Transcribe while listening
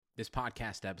This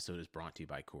podcast episode is brought to you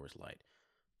by Coors Light.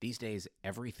 These days,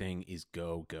 everything is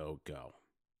go, go, go.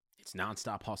 It's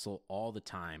nonstop hustle all the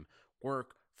time.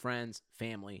 Work, friends,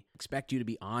 family expect you to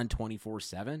be on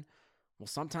 24/7. Well,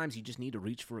 sometimes you just need to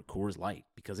reach for a Coors Light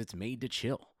because it's made to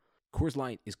chill. Coors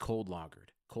Light is cold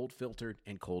lagered, cold filtered,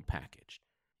 and cold packaged.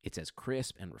 It's as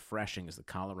crisp and refreshing as the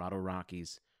Colorado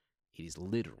Rockies. It is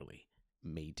literally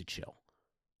made to chill.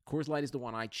 Coors Light is the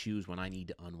one I choose when I need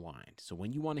to unwind. So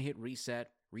when you want to hit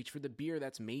reset, reach for the beer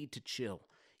that's made to chill.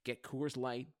 Get Coors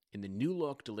Light in the new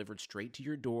look delivered straight to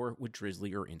your door with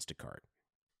Drizzly or Instacart.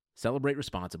 Celebrate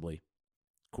responsibly.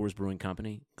 Coors Brewing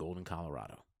Company, Golden,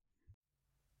 Colorado.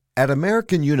 At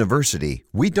American University,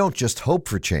 we don't just hope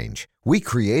for change, we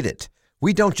create it.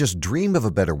 We don't just dream of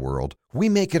a better world, we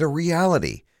make it a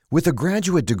reality. With a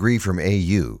graduate degree from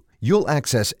AU, you'll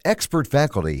access expert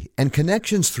faculty and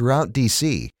connections throughout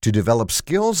DC to develop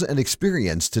skills and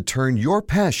experience to turn your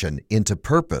passion into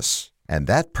purpose. And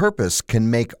that purpose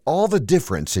can make all the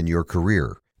difference in your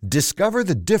career. Discover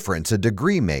the difference a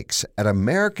degree makes at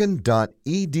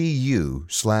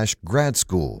american.edu/grad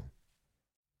school.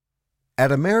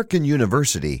 At American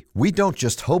University, we don't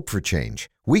just hope for change,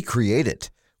 we create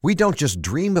it. We don't just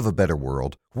dream of a better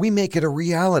world, we make it a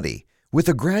reality. With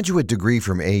a graduate degree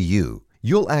from AU,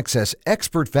 you'll access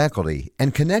expert faculty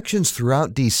and connections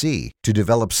throughout DC to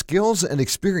develop skills and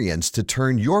experience to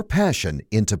turn your passion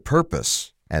into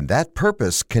purpose. And that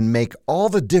purpose can make all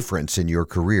the difference in your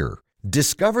career.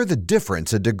 Discover the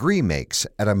difference a degree makes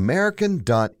at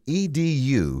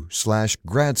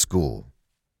american.edu/grad school.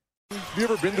 Have you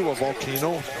ever been to a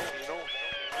volcano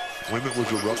when it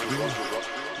was erupting?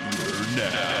 You're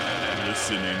now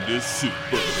listening to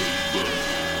Super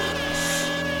Hoopers.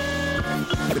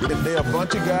 They're a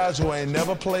bunch of guys who ain't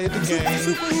never played the game.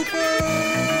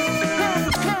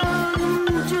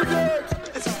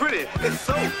 It's pretty. It's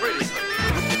so pretty.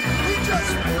 We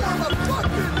just won a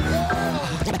fucking war.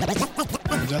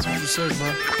 That's what you said, bro.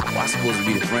 Well, I'm supposed to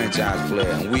be the franchise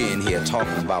player, and we're in here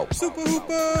talking about Super Hoopers.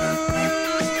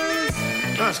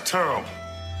 That's terrible.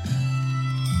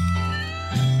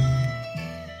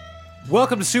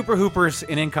 Welcome to Super Hoopers,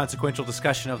 an inconsequential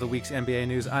discussion of the week's NBA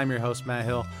news. I'm your host, Matt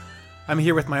Hill. I'm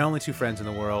here with my only two friends in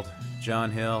the world,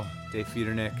 John Hill, Dave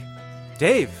Feudernick.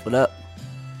 Dave. What up?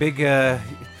 Big,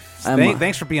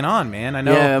 thanks for being on, man. I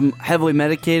know. Yeah, I'm heavily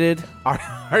medicated.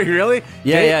 Are you really?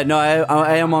 Yeah, Dave, yeah. No,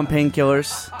 I am on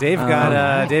painkillers. Dave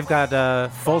got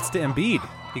Fultz to Embiid.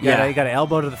 He got an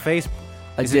elbow to the face.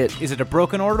 Is it a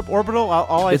broken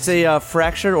orbital? It's a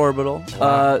fractured orbital.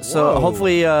 So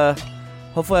hopefully I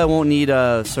won't need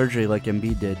surgery like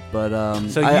Embiid did. But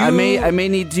I may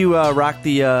need to rock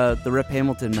the Rip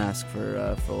Hamilton mask for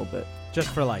a little bit. Just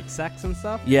for like sex and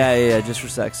stuff? Yeah, just for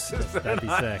sex. That'd be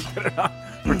sick.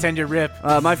 Pretend you're Rip.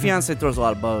 My fiance throws a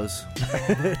lot of bows.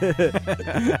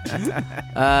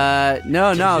 No,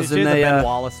 I was in Ben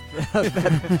Wallace. I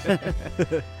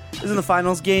was in the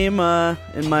finals game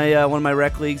in my one of my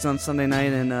rec leagues on Sunday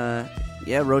night, and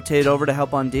rotated over to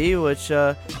help on D, which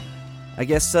I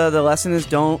guess the lesson is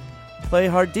don't play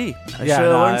hard D. I should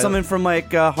have learned something from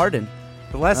Harden.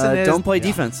 The lesson is don't play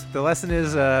defense. The lesson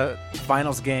is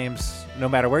finals games, no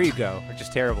matter where you go, are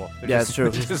just terrible. It's true.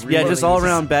 Just all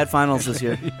around bad finals this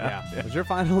year. Yeah. Was your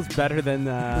finals better than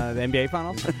the NBA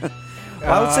finals?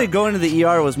 Well, I would say going to the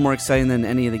ER was more exciting than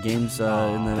any of the games in the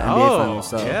NBA finals.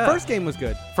 So. Yeah. First game was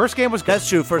good. That's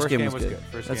true. First game was good.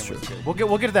 That's true.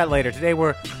 We'll get to that later. Today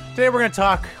we're going to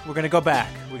talk. We're going to go back.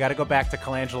 We got to go back to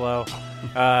Colangelo.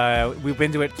 We've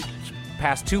been to it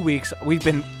past 2 weeks. We've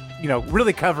been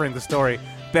really covering the story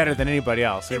better than anybody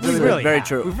else. Very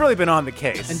true. We've really been on the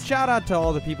case. And shout out to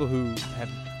all the people who have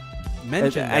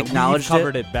mentioned that acknowledged we've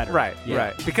covered it better. Right.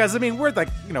 Because we're we're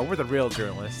the real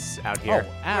journalists out here.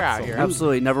 Oh, absolutely.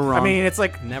 Absolutely, never wrong. I mean, it's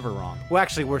like never wrong. Well,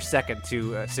 actually, we're second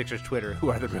to Sixers Twitter,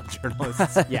 who are the real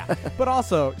journalists. Yeah, but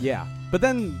also But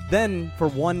then for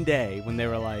one day when they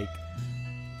were like,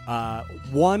 my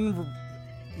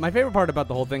favorite part about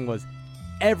the whole thing was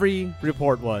every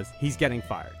report was he's getting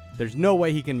fired. There's no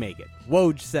way he can make it.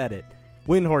 Woj said it.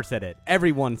 Windhorst said it.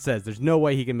 Everyone says there's no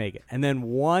way he can make it. And then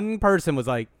one person was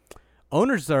like,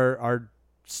 owners are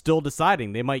still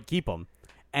deciding. They might keep him.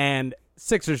 And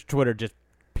Sixers Twitter just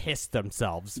pissed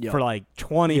themselves for like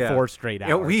 24 straight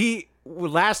hours.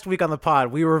 Last week on the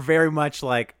pod, we were very much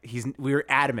like, we were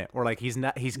adamant. We're like,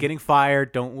 he's getting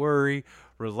fired. Don't worry.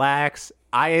 Relax.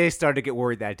 I started to get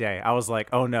worried that day. I was like,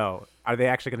 oh no, are they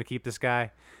actually going to keep this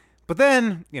guy? But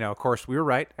then, of course, we were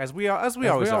right, as we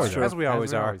always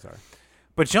are.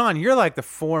 But John, you're like the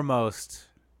foremost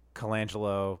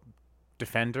Colangelo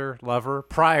defender, lover,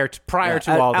 prior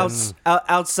to all this.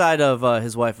 Outside of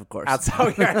his wife, of course.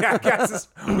 Outside, I guess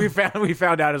we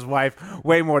found out his wife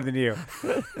way more than you.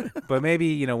 But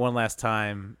maybe one last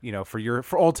time,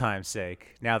 for old time's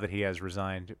sake, now that he has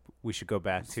resigned, we should go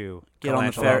back to get on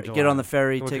the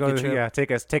ferry, take a trip. Yeah, take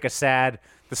the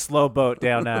slow boat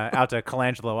down out to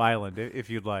Colangelo Island if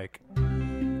you'd like.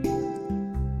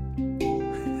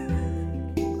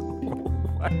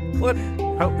 What?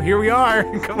 Oh, here we are,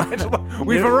 Colangelo.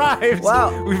 We've arrived.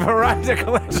 Wow. We've arrived at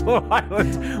Colangelo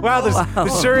Island. Wow,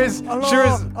 this sure is.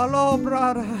 Hello,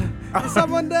 brother. Is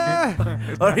someone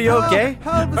there? Are you okay?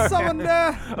 Help! Is someone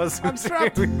there? I'm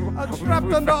trapped. I'm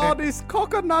trapped under all these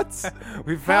coconuts.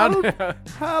 We found.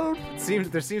 Help!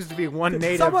 There seems to be one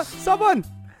native. Someone!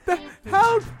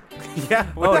 Help!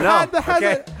 Yeah.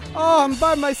 Oh, I'm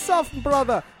by myself,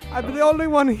 brother. I'm the only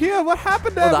one here. What happened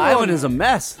to the everyone? island is a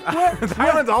mess. The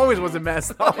island always was a mess.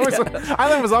 The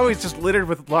island was always just littered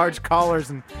with large collars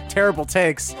and terrible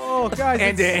takes. Oh, guys.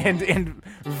 And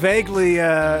vaguely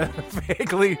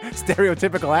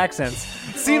stereotypical accents.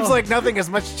 Seems like nothing has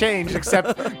much changed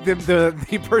except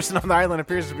the person on the island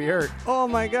appears to be hurt. Oh,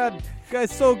 my God.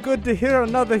 Guys, so good to hear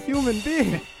another human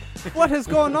being. What is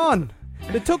going on?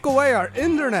 They took away our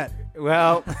internet.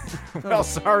 Well,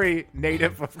 sorry,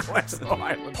 native of Colangelo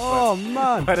Island. Oh,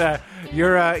 man. But you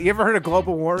ever heard of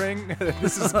global warming?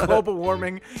 This is global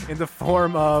warming in the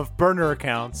form of burner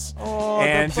accounts. Oh,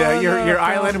 and your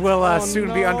island will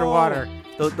soon be underwater.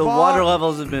 The water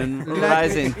levels have been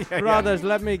rising. Brothers,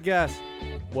 let me guess.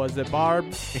 Was it Barb?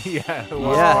 Yeah. It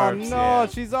was Yeah. Barb's, Oh, no, yeah.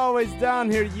 she's always down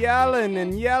here yelling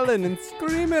and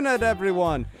screaming at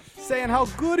everyone, saying how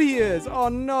good he is. Oh,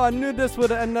 no, I knew this would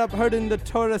end up hurting the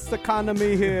tourist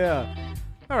economy here.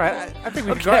 All right, I think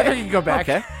we can go back.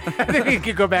 Okay. I think we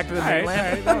could go back to the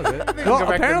mainland. That was it. Well,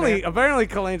 apparently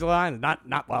Colangelo Island,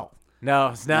 not well. No,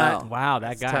 it's not. No. Wow,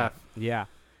 that guy. tough. Yeah.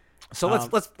 So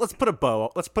let's put a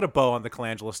bow. Let's put a bow on the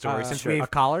Colangelo story. A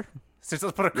collar? Since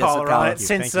let's put a Yes, collar a collar. on it.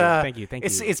 Since Thank you.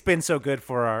 it's been so good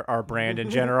for our brand in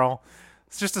general.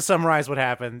 Just to summarize what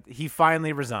happened, he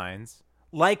finally resigns.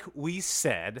 Like we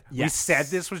said, Yes. we said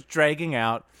this was dragging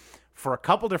out for a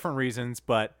couple different reasons,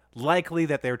 but likely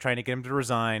that they were trying to get him to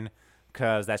resign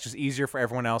because that's just easier for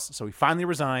everyone else. So he finally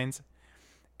resigns,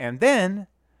 and then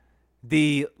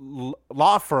the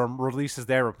law firm releases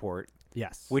their report.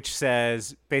 Yes. Which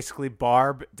says basically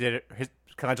Colangelo's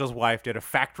wife did a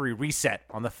factory reset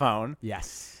on the phone.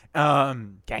 Yes.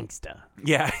 Gangsta.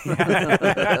 Yeah.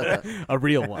 A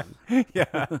real one. Yeah.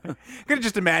 Kind of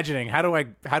just imagining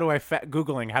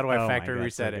Googling how do I factory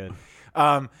reset it.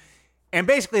 And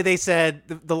basically they said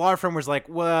the law firm was like,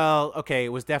 well, okay, it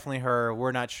was definitely her.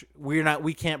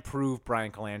 We can't prove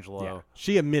Brian Colangelo. Yeah.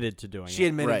 She admitted to doing it. She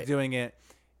admitted to doing it.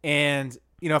 And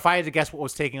if I had to guess what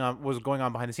was going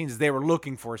on behind the scenes is they were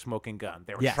looking for a smoking gun.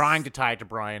 They were trying to tie it to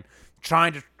Brian,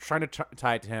 trying to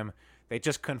tie it to him. They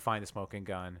just couldn't find the smoking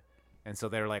gun. And so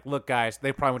they were like, look, guys,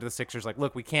 they probably went to the Sixers like,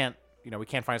 look, we can't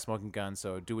find a smoking gun,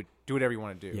 so do whatever you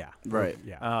want to do. Yeah. Right.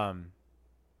 Yeah.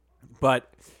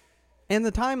 But and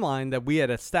the timeline that we had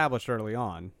established early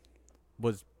on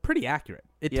was pretty accurate.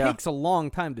 It takes a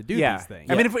long time to do these things.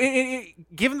 I mean,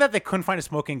 given that they couldn't find a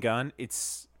smoking gun,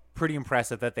 it's pretty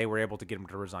impressive that they were able to get him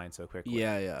to resign so quickly.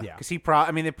 Yeah. Because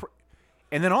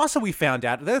and then also we found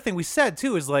out, the other thing we said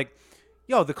too is like,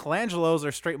 yo, the Colangelos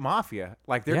are straight mafia.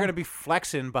 Like, they're going to be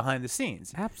flexing behind the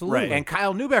scenes. Absolutely. Right. And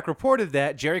Kyle Neubeck reported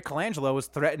that Jerry Colangelo was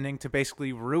threatening to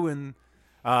basically ruin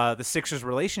the Sixers'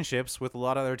 relationships with a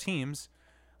lot of other teams,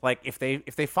 like if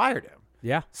they fired him.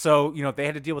 Yeah. So, they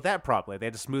had to deal with that properly. They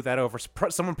had to smooth that over.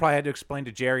 Someone probably had to explain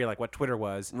to Jerry, like, what Twitter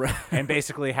was. Right. And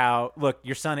basically how, look,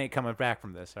 your son ain't coming back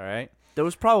from this, all right? There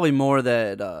was probably more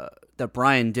that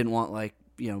Brian didn't want, like,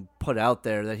 put out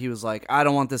there, that he was like, I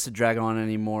don't want this to drag on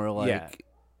anymore. Like,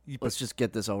 let's just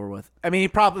get this over with. I mean,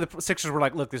 the Sixers were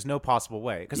like, look, there's no possible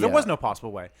way. Because there was no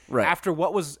possible way. Right. After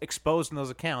what was exposed in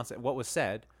those accounts, what was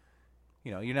said,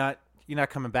 you're not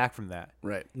coming back from that.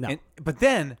 Right. No. But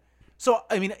then, so,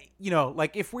 I mean,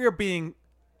 like, if we are being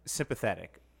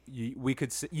sympathetic, you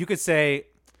could say,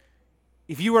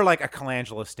 if you were like a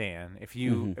Colangelo stan, if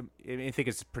you, I think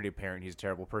it's pretty apparent he's a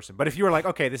terrible person, but if you were like,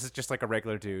 okay, this is just like a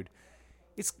regular dude,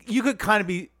 you could kind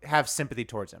of have sympathy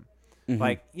towards him.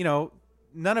 Like,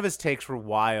 none of his takes were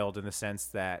wild in the sense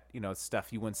that,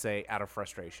 stuff you wouldn't say out of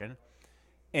frustration.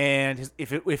 And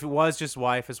if it was just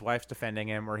his wife's defending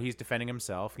him, or he's defending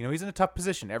himself, he's in a tough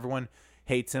position. Everyone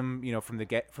hates him, from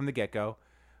the get-go.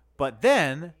 But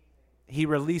then he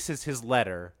releases his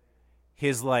letter,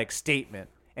 his like statement,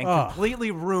 and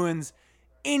completely ruins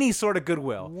any sort of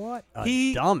goodwill. What a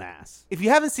dumbass. If you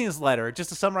haven't seen his letter, just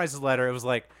to summarize his letter, it was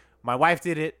like, my wife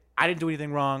did it. I didn't do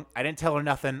anything wrong. I didn't tell her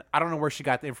nothing. I don't know where she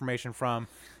got the information from.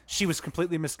 She was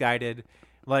completely misguided.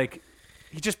 Like,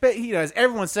 as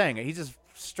everyone's saying it, he just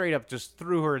straight up just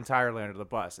threw her entirely under the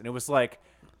bus. And it was like,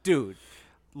 dude,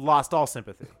 lost all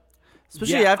sympathy.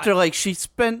 Especially after, like, she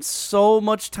spent so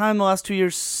much time the last 2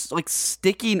 years, like,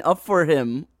 sticking up for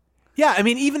him. Yeah, I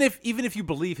mean, even if you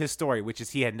believe his story, which is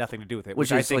he had nothing to do with it,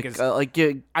 which I think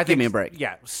give me a break.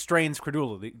 Yeah, strains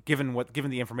credulity given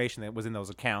the information that was in those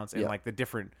accounts and like the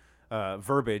different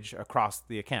verbiage across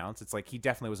the accounts. It's like he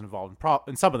definitely was involved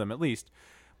in some of them at least.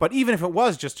 But even if it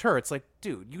was just her, it's like,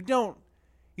 dude, you don't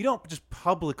just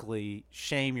publicly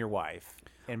shame your wife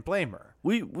and blame her.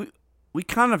 We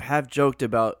kind of have joked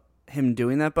about him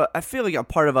doing that, but I feel like a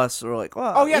part of us are like,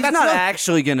 well, he's that's not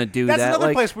actually going to do that. That's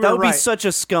another place we were that would right. be such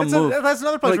a scum move. That's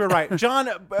another place we were right. John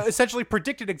essentially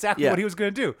predicted exactly what he was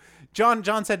going to do.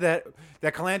 John said that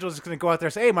Colangelo was going to go out there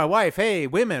and say, hey, my wife, hey,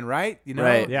 women, right? You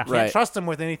know, can't trust them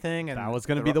with anything. And that was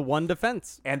going to be the one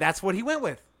defense. And that's what he went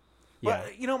with. Yeah.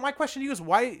 But, my question to you is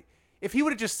why, if he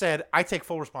would have just said, I take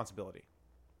full responsibility.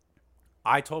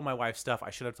 I told my wife stuff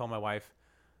I should have told my wife.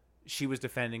 She was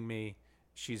defending me.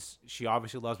 She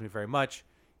obviously loves me very much.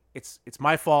 It's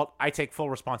my fault. I take full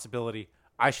responsibility.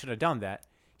 I should have done that.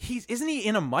 Isn't he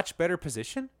in a much better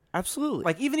position? Absolutely.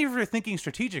 Like, even if you're thinking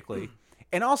strategically,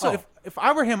 and also if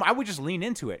I were him, I would just lean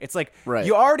into it. It's like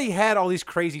you already had all these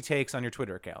crazy takes on your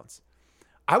Twitter accounts.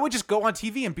 I would just go on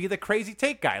TV and be the crazy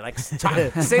take guy, like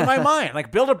say my mind,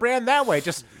 like build a brand that way.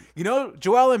 Just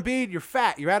Joel Embiid, you're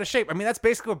fat, you're out of shape. I mean, that's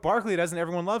basically what Barkley does, and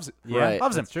everyone loves it. Yeah,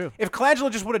 loves him. That's true. If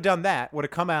Colangelo just would have done that, would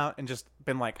have come out and just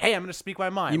been like, "Hey, I'm going to speak my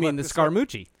mind." You mean the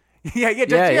Scaramucci?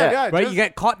 Yeah. Right? You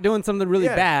get caught doing something really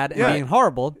bad and being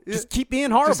horrible. Just keep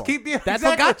being horrible. Just keep being. That's exactly.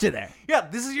 what got you there. Yeah,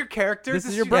 this is your character. This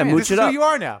is your brand. This is who you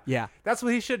are now. Yeah, that's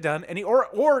what he should have done, and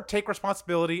or take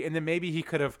responsibility, and then maybe he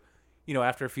could have,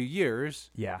 after a few years.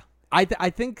 Yeah, I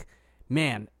think,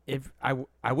 man, if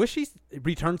I wish he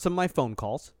returned some of my phone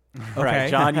calls. Okay, right,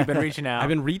 John, you've been reaching out. I've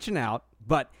been reaching out,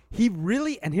 but he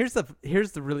really, and here's the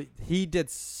really, he did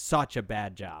such a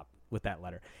bad job with that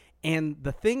letter. And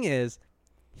the thing is,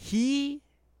 he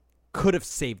could have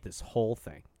saved this whole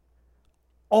thing.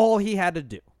 All he had to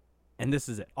do, and this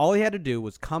is it, all he had to do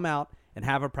was come out and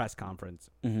have a press conference.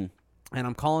 Mm-hmm. And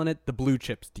I'm calling it the Blue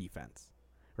Chips defense,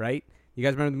 right? You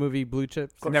guys remember the movie Blue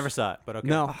Chips? I never saw it, but okay.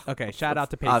 No, okay. Shout out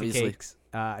to Pacey Obviously. Cakes.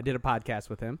 I did a podcast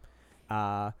with him,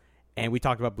 and we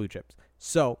talked about Blue Chips.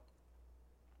 So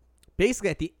basically,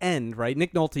 at the end, right,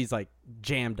 Nick Nolte's like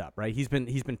jammed up, right? He's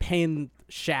been paying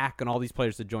Shaq and all these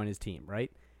players to join his team,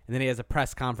 right? And then he has a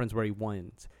press conference where he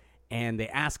wins, and they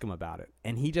ask him about it,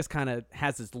 and he just kind of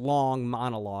has this long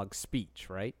monologue speech,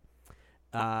 right?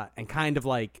 And kind of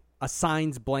like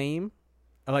assigns blame,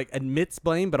 like admits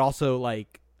blame, but also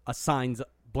like assigns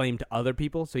blame to other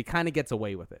people, so he kind of gets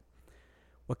away with it.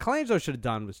 What Colangelo should have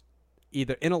done was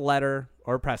either in a letter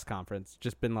or a press conference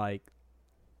just been like,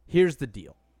 here's the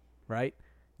deal, right?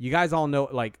 You guys all know,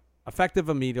 like, effective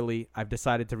immediately, I've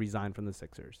decided to resign from the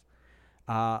Sixers.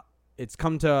 It's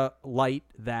come to light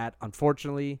that,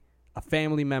 unfortunately, a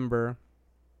family member,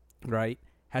 right,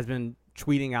 has been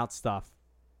tweeting out stuff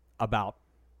about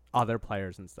other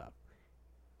players and stuff.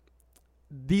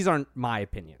 These aren't my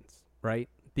opinions, right?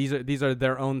 These are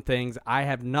their own things. I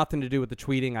have nothing to do with the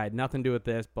tweeting. I had nothing to do with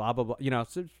this, blah, blah, blah.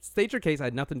 So state your case. I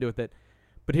had nothing to do with it.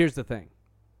 But here's the thing.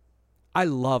 I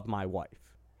love my wife.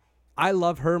 I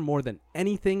love her more than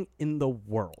anything in the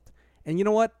world. And you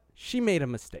know what? She made a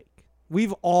mistake.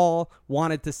 We've all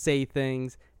wanted to say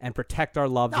things and protect our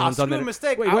loved ones. No, a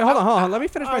mistake. Wait, hold on. Let me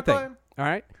finish my thing. All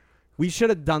right? We should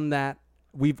have done that.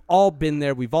 We've all been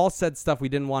there. We've all said stuff we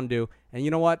didn't want to do. And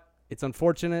you know what? It's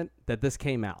unfortunate that this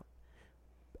came out.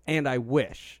 And I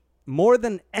wish, more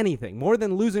than anything, more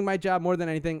than losing my job, more than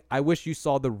anything, I wish you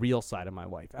saw the real side of my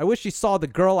wife. I wish you saw the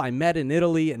girl I met in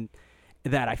Italy and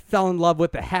that I fell in love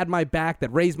with, that had my back,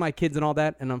 that raised my kids and all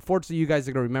that. And unfortunately, you guys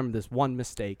are going to remember this one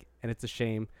mistake, and it's a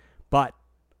shame. But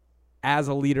as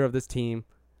a leader of this team,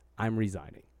 I'm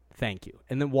resigning. Thank you.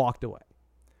 And then walked away.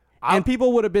 And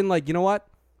people would have been like, you know what?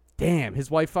 Damn, his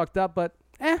wife fucked up, but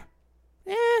I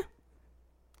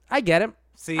get him.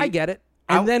 I get it.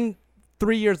 And then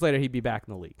 3 years later, he'd be back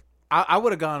in the league. I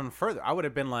would have gone further. I would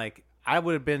have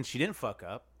been she didn't fuck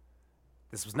up.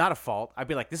 This was not a fault. I'd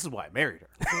be like, this is why I married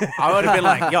her. I would have been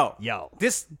like, yo,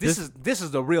 this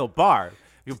is the real Barb.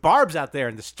 Barb's out there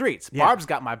in the streets. Yeah. Barb's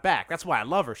got my back. That's why I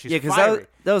love her. She's fiery.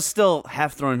 That was still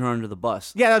half throwing her under the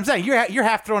bus. Yeah, I'm saying you're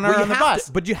half throwing her under the bus.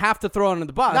 But you have to throw her under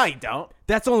the bus. No, you don't.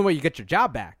 That's the only way you get your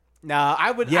job back. No,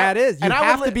 I would. Yeah, it is. You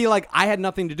have to be like, I had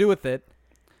nothing to do with it.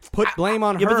 put blame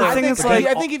on Yeah, but her. the I thing think, is, like,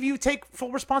 I think if you take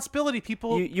full responsibility,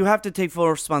 people. You have to take full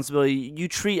responsibility. You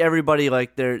treat everybody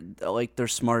like they're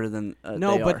smarter than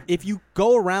No, they but are. if you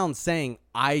go around saying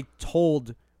I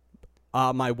told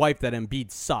my wife that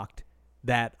Embiid sucked,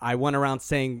 that I went around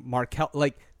saying Markel,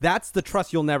 like that's the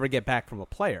trust you'll never get back from a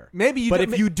player. Maybe you but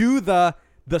don't- if you do the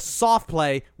soft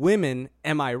play, women,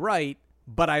 am I right?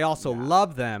 But I also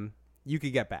love them. You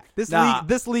could get back.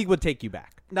 This league would take you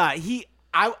back. Nah,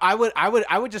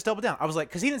 I would just double down. I was like,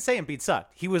 because he didn't say Embiid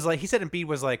sucked. He said Embiid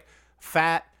was like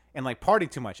fat and like partying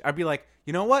too much. I'd be like,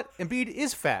 you know what? Embiid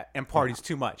is fat and parties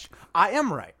too much. I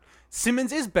am right.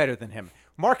 Simmons is better than him.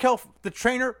 Markel, the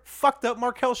trainer, fucked up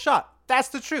Markel's shot. That's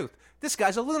the truth. This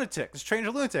guy's a lunatic. This trainer's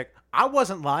a lunatic. I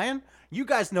wasn't lying. You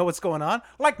guys know what's going on.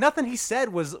 Like nothing he said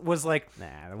was like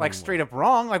straight up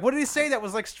wrong. Like what did he say that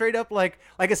was like straight up like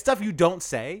it's stuff you don't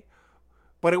say,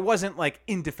 but it wasn't like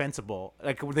indefensible.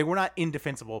 Like they were not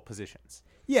indefensible positions.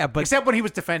 Yeah, but Except when he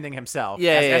was defending himself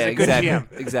Yeah, as a good exactly.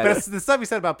 GM. Exactly. But it's the stuff he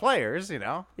said about players, you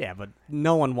know. yeah, but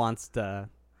no one wants to.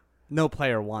 No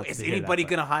player wants Is to hear anybody that,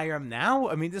 going to hire him now?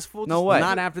 I mean, this fool No just- way.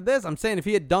 Not after this. I'm saying if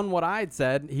he had done what I had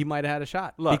said, he might have had a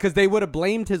shot. Look. Because they would have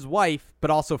blamed his wife,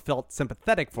 but also felt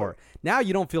sympathetic for her. Now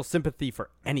you don't feel sympathy for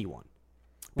anyone.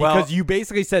 Well- Because you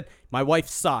basically said, my wife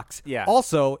sucks. Yeah.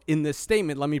 Also, in this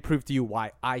statement, let me prove to you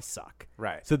why I suck.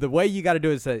 Right. So the way you got to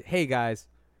do it is say, hey, guys,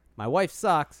 my wife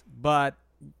sucks, but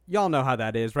y'all know how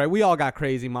that is, right? We all got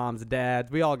crazy moms and dads.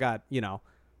 We all got,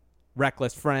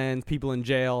 reckless friends, people in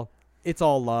jail. It's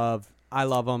all love. I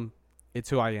love them. It's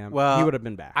who I am. Well, he would have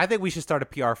been back. I think we should start a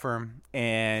PR firm,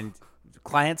 and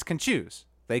clients can choose.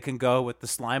 They can go with the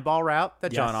slime ball route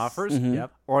that John Yes. offers,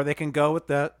 Yep. or they can go with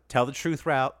the tell the truth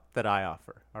route that I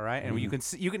offer. All right, and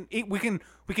Mm-hmm.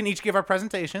 we can each give our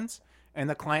presentations, and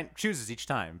the client chooses each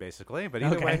time, basically. But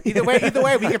either Okay.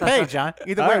 way, we get paid, John.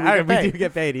 Either way, All right, we get paid. do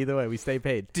get paid. Either way, we stay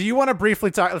paid. Do you want to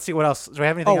briefly talk? Let's see what else. Do we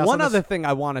have anything else? One on other this? thing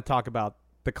I want to talk about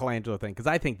the Colangelo thing, because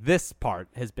I think this part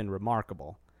has been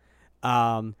remarkable.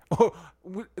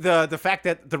 The fact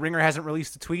that the Ringer hasn't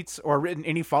released the tweets or written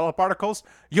any follow-up articles.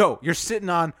 Yo, you're sitting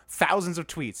on thousands of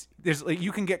tweets. There's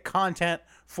you can get content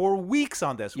for weeks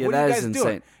on this. Yeah, what are that you is guys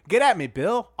doing? insane. Get at me,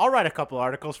 Bill. I'll write a couple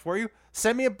articles for you.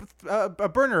 Send me a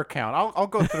burner account. I'll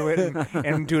go through it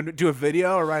and do a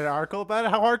video or write an article about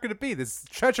it. How hard could it be? This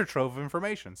treasure trove of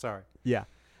information. Sorry. Yeah.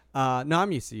 No,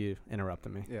 I'm used to you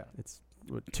interrupting me. Yeah. It's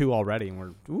 2 already, and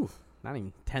we're not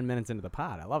even 10 minutes into the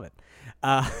pod. I love it.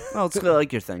 Well, it's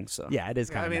like your thing. So Yeah, it is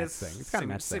kind of it's thing. It's kind of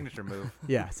Matt's thing. signature move.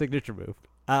 Yeah, signature move.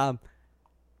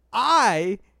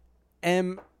 I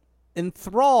am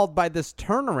enthralled by this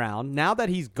turnaround now that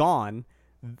he's gone.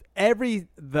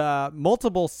 The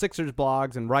multiple Sixers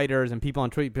blogs and writers and people on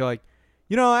Twitter be like,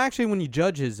 actually, when you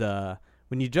judge his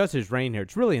reign here,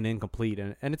 it's really an incomplete,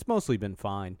 and it's mostly been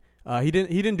fine. He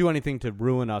didn't do anything to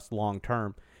ruin us long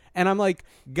term. And I'm like,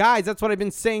 guys, that's what I've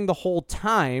been saying the whole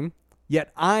time.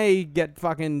 Yet I get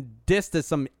fucking dissed as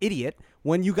some idiot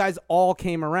when you guys all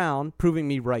came around, proving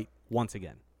me right once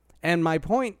again. And my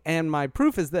point and my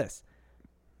proof is this: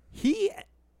 he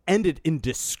ended in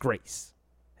disgrace.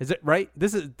 Is it right?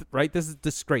 This is right. This is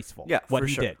disgraceful. Yeah, what for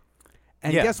he sure. did.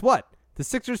 And Yeah. guess what? The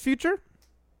Sixers' future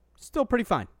still pretty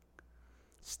fine.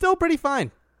 Still pretty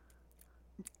fine.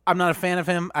 I'm not a fan of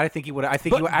him. I think he would. I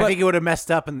think But- he would have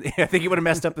messed up, and I think he would have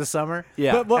messed up this summer.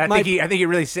 Yeah. But I think he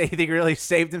really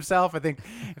saved himself. I think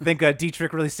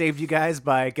Dietrich really saved you guys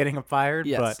by getting him fired.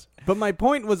 Yes. But my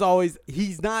point was always,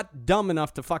 he's not dumb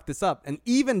enough to fuck this up. And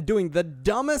even doing the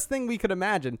dumbest thing we could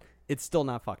imagine, it's still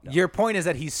not fucked up. Your point is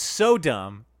that he's so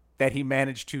dumb that he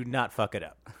managed to not fuck it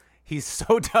up. He's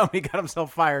so dumb he got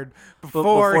himself fired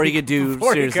before he could do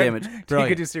serious damage. He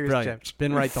could do serious damage.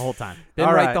 Been right the whole time. Been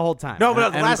All right right. the whole time. No, but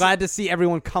and the I'm last- glad to see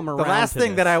everyone come around. The last to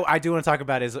thing this. that I do want to talk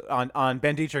about is on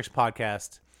Ben Dietrich's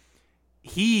podcast.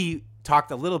 He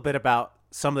talked a little bit about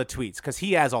some of the tweets because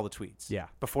he has all the tweets. Yeah.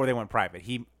 Before they went private,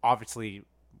 he obviously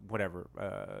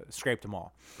scraped them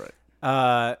all.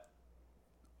 Right.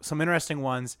 Some interesting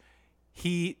ones.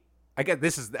 I get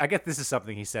this is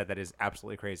something he said that is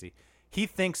absolutely crazy. He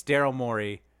thinks Daryl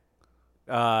Morey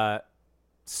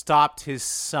stopped his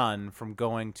son from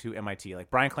going to MIT. Like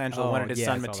Brian Colangelo wanted his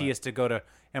son I saw Matthias to go to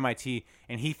MIT,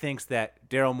 and he thinks that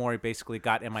Daryl Morey basically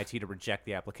got MIT to reject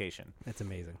the application. That's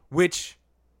amazing. Which,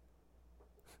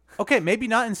 okay, maybe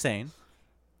not insane,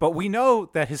 but we know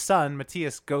that his son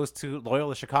Matthias goes to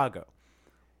Loyola Chicago.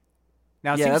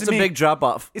 Now, it Yeah, seems that's to a me, big drop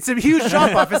off. It's a huge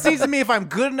drop off. It seems to me if I'm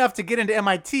good enough to get into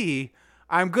MIT,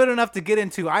 I'm good enough to get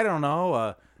into, I don't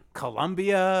know,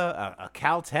 Columbia, a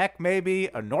Caltech, maybe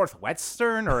a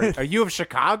Northwestern, or a U of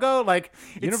Chicago, like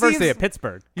University of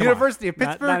Pittsburgh. University of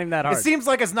Pittsburgh. Not even that hard. It seems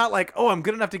like it's not like, oh, I'm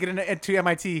good enough to get into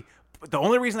MIT. The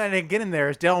only reason I didn't get in there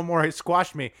is Dale Moore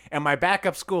squashed me, and my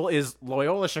backup school is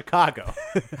Loyola Chicago.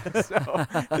 So,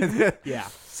 Yeah.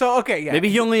 So okay, yeah. Maybe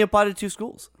he only applied to 2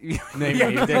 schools. Maybe Yeah,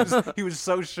 he did. he was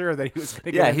so sure that he was going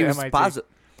to get Yeah, into he was MIT. positive.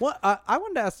 Well, I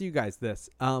wanted to ask you guys this.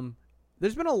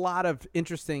 There's been a lot of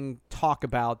interesting talk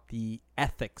about the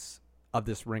ethics of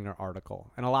this Ringer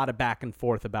article, and a lot of back and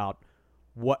forth about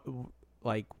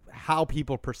how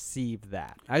people perceive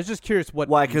that. I was just curious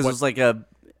Why? Because it was like a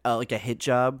hit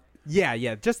job.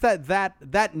 Yeah, just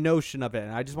that notion of it.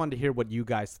 And I just wanted to hear what you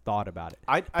guys thought about it.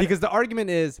 Because the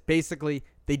argument is basically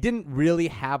they didn't really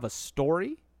have a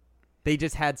story. They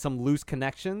just had some loose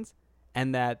connections,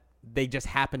 and that they just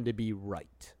happened to be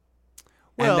right.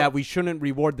 Well, and that we shouldn't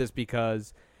reward this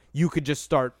because you could just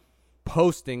start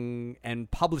posting and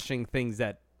publishing things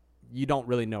that you don't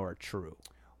really know are true.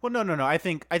 Well, no. I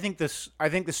think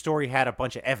the story had a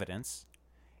bunch of evidence.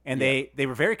 And they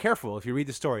were very careful. If you read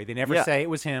the story, they never say it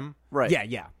was him. Right.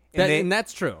 Yeah. And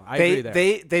that's true. I agree there.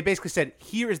 They basically said,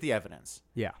 here is the evidence.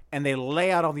 Yeah. And they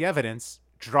lay out all the evidence,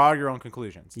 draw your own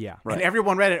conclusions. Yeah. Right. And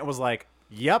everyone read it and was like,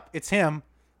 yep, it's him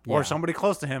or Yeah. somebody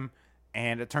close to him.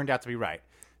 And it turned out to be right.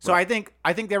 So I think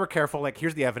they were careful. Like,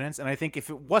 here's the evidence. And I think if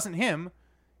it wasn't him,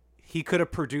 he could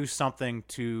have produced something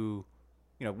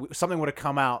something would have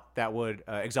come out that would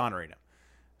exonerate him.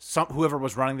 Whoever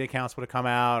was running the accounts would have come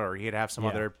out, or he'd have some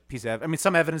other piece of. I mean,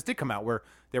 some evidence did come out where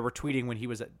they were tweeting when he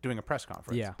was doing a press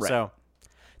conference. Yeah. Right. So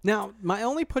now, my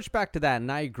only pushback to that,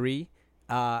 and I agree,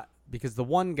 because the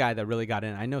one guy that really got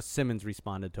in, I know Simmons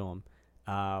responded to him,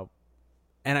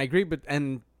 and I agree,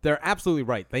 and they're absolutely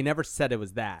right. They never said it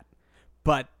was that,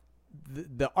 but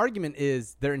the argument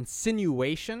is their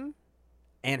insinuation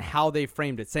and how they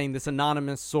framed it, saying this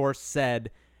anonymous source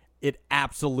said it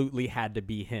absolutely had to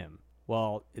be him.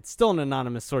 Well, it's still an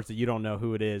anonymous source that you don't know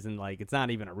who it is, and it's not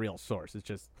even a real source. It's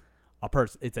just a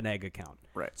person. It's an egg account.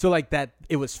 Right. So that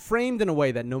it was framed in a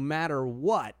way that no matter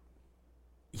what,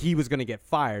 he was going to get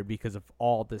fired because of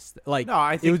all this. No,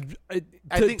 I think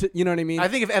you know what I mean. I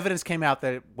think if evidence came out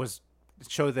that it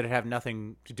showed that it had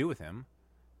nothing to do with him,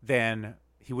 then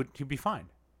he'd be fine.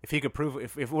 If he could prove,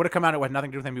 if it would have come out it had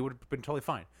nothing to do with him, he would have been totally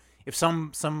fine. If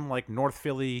some North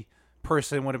Philly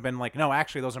person would have been like, no,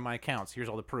 actually those are my accounts. Here's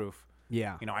all the proof.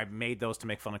 Yeah. I made those to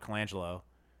make fun of Colangelo,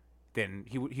 then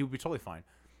he would be totally fine.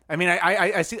 I mean,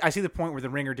 I see the point where the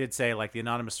Ringer did say the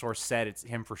anonymous source said it's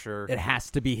him for sure. It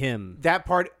has to be him. That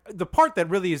part, the part that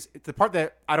really is the part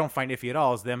that I don't find iffy at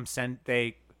all is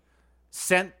they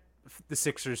sent the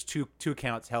Sixers two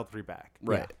accounts, held 3 back.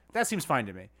 Right. Yeah. That seems fine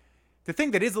to me. The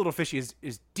thing that is a little fishy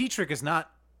is Dietrich is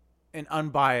not an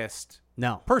unbiased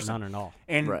person. None at all.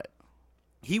 And right.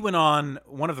 He went on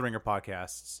one of the Ringer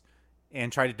podcasts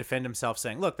and tried to defend himself,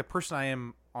 saying, look, the person I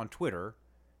am on Twitter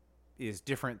is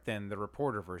different than the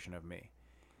reporter version of me.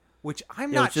 Which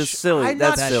I'm not sure. Silly.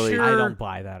 That's silly. I don't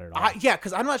buy that at all.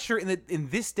 Because I'm not sure in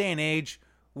this day and age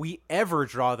we ever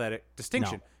draw that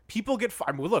distinction. No. People get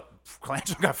fired. Well, look,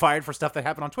 Colangelo got fired for stuff that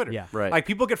happened on Twitter. Yeah. Right.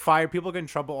 People get fired. People get in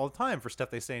trouble all the time for stuff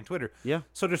they say on Twitter. Yeah.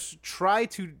 So to try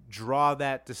to draw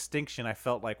that distinction, I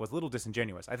felt like was a little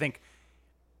disingenuous. I think,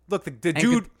 look, the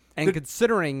dude.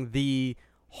 Considering the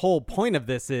whole point of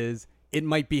this is it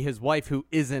might be his wife who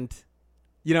isn't,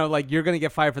 you're going to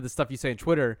get fired for the stuff you say on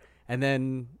Twitter, and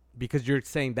then because you're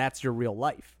saying that's your real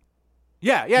life.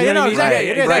 Yeah, You know what I mean? exactly.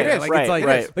 It is.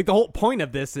 Right. The whole point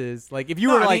of this is if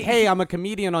you were hey, I'm a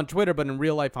comedian on Twitter, but in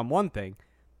real life I'm one thing,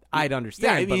 I'd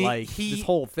understand. Yeah, but this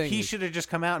whole thing, he should have just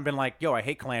come out and been like, "Yo, I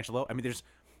hate Colangelo." I mean, there's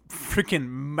freaking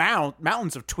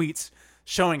mountains of tweets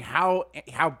showing how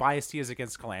biased he is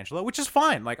against Colangelo, which is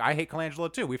fine. I hate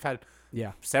Colangelo too. We've had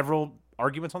several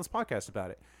arguments on this podcast about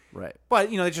it. Right.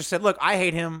 But they just said, "Look, I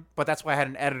hate him, but that's why I had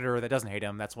an editor that doesn't hate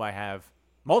him. That's why I have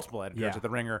multiple editors at the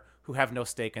Ringer who have no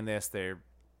stake in this. They're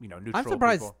neutral." I'm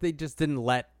surprised people. they just didn't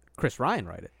let Chris Ryan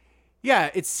write it.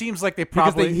 Yeah, it seems like they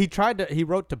probably he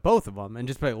wrote to both of them and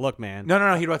just be like, "Look, man."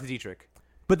 No, he wrote to Dietrich.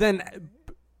 But then,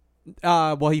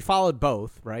 he followed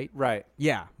both, right? Right.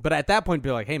 Yeah, but at that point,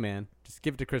 be like, "Hey, man, just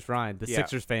give it to Chris Ryan, the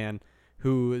Sixers fan,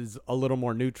 who is a little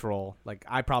more neutral.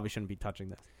 I probably shouldn't be touching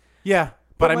this." Yeah,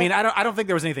 but I mean, I don't think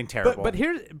there was anything terrible. But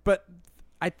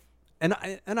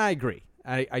I agree.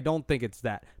 I don't think it's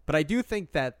that, but I do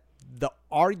think that the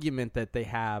argument that they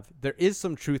have, there is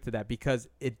some truth to that because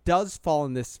it does fall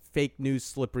in this fake news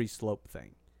slippery slope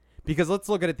thing. Because let's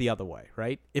look at it the other way,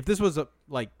 right? If this was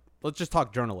let's just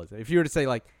talk journalism. If you were to say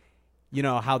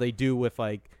how they do with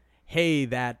hey,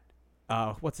 that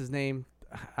what's his name?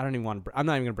 I don't even want to. I'm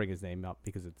not even gonna bring his name up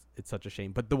because it's such a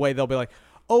shame. But the way they'll be like,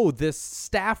 oh, this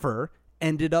staffer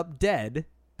ended up dead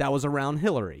that was around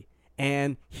Hillary.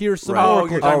 And here's some you're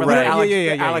talking about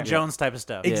right. Alec Jones type of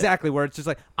stuff. Exactly, where it's just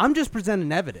like, I'm just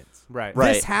presenting evidence. Right.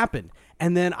 This happened.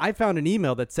 And then I found an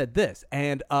email that said this.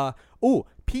 And,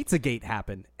 Pizzagate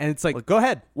happened. And it's like, go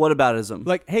ahead. Whataboutism?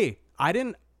 Like, hey, I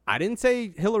didn't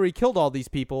say Hillary killed all these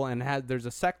people and there's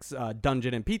a sex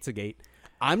dungeon in Pizzagate.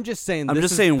 I'm just saying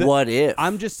what if.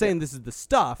 I'm just saying this is the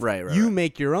stuff. Right. You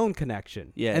make your own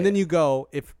connection. Yeah. And then you go,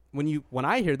 when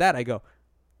I hear that, I go,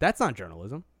 that's not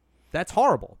journalism. That's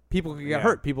horrible. People could get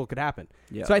hurt. People could happen.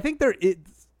 Yeah. So I think there's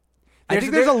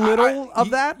a little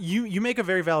of that. You make a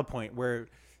very valid point where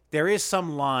there is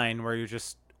some line where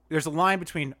there's a line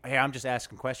between, hey, I'm just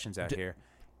asking questions out here,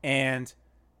 and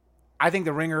I think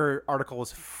the Ringer article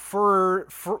is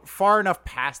far enough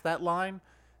past that line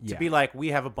to be like, we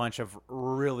have a bunch of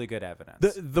really good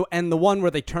evidence. And the one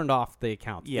where they turned off the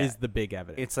account is the big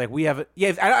evidence. It's like we have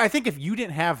I think if you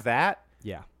didn't have that,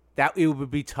 that it would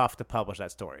be tough to publish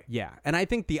that story. Yeah, and I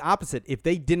think the opposite. If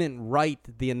they didn't write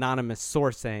the anonymous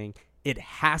source saying it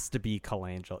has to be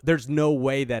Colangelo, there's no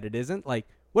way that it isn't. Like,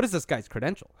 what is this guy's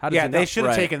credential? How does he know? They should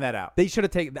have taken that out. They should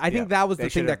have taken. I think that was the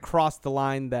thing that crossed the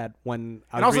line. That when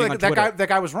I was and also reading on Twitter, that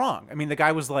guy was wrong. I mean, the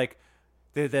guy was like,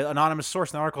 the anonymous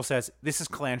source in the article says this is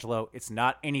Colangelo. It's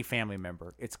not any family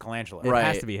member. It's Colangelo. It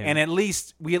has to be him. And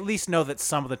we at least know that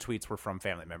some of the tweets were from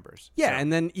family members. Yeah,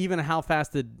 and then even how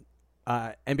fast did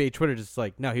NBA Twitter just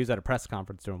like, no, he was at a press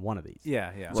conference during one of these.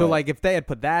 Yeah. So like if they had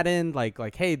put that in, like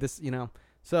hey, this,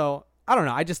 so I don't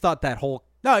know. I just thought that whole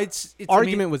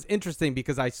argument was interesting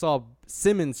because I saw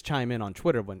Simmons chime in on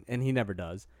Twitter and he never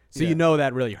does. So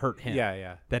that really hurt him.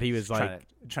 Yeah. That he was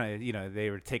trying to they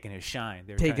were taking his shine.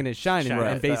 They were taking his shine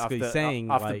and basically saying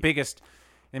the biggest.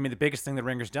 I mean, the biggest thing the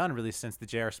Ringer's done really since the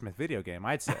J.R. Smith video game,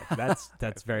 I'd say.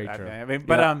 That's very true. I mean,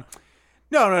 but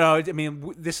No. I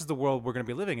mean, this is the world we're going to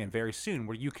be living in very soon,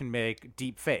 where you can make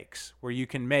deep fakes, where you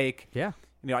can make,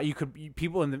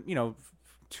 people in the,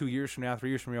 2 years from now, 3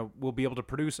 years from now, will be able to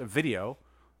produce a video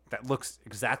that looks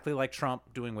exactly like Trump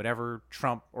doing whatever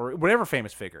Trump or whatever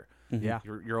famous figure. Mm-hmm. Yeah.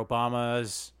 Your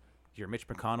Obamas, your Mitch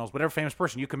McConnells, whatever famous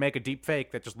person, you can make a deep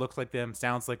fake that just looks like them,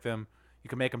 sounds like them. You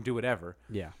can make them do whatever.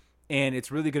 Yeah. And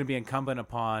it's really going to be incumbent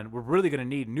upon, we're really going to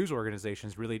need news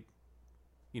organizations really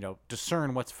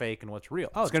discern what's fake and what's real.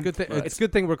 Oh, it's a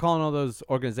good thing we're calling all those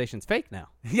organizations fake now.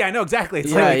 Yeah, I know, exactly.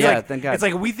 It's thank God. It's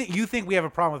like you think we have a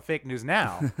problem with fake news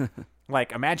now.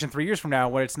 Like, imagine 3 years from now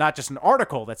when it's not just an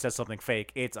article that says something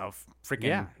fake, it's a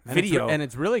freaking video. And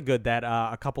it's really good that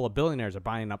a couple of billionaires are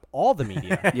buying up all the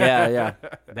media. Yeah.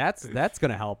 That's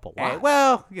going to help a lot.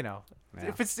 Well,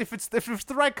 if it's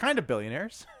the right kind of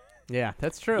billionaires. Yeah,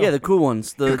 that's true. Yeah, the cool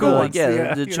ones. The cool ones.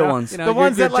 Yeah, the chill ones. The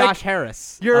ones that like Josh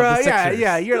Harris. You're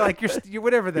you're like you're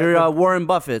whatever. You're Warren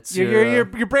Buffett's. You're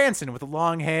Branson with the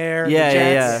long hair.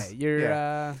 Yeah.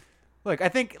 You're Look, I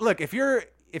think if you're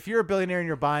a billionaire and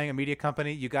you're buying a media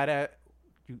company, you gotta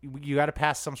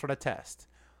pass some sort of test.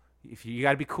 If you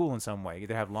gotta be cool in some way,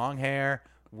 either have long hair,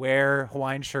 wear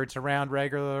Hawaiian shirts around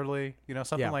regularly,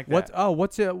 something like that.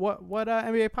 What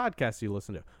NBA podcast do you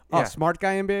listen to? Oh, Yeah. Smart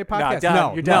Guy NBA podcast.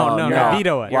 No, you're done. No,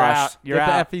 veto it. You're out.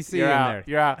 Get the FEC in there.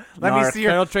 You're out. Let me see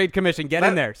your Federal Trade Commission. Get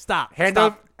in there. Stop. Hand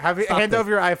over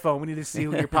your iPhone. We need to see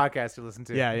your podcast you listen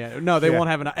to. Yeah. No, they won't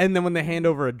have an. And then when they hand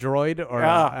over a droid,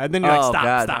 and then you're like,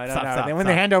 stop. Then when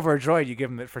they hand over a droid, you give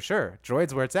them it for sure.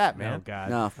 Droid's where it's at, man. Oh God.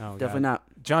 No, definitely not.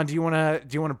 John, do you want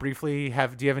to briefly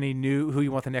do you have any new who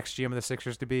you want the next GM of the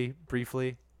Sixers to be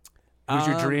briefly? Who's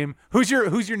your dream? Who's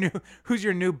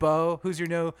your new beau? Who's your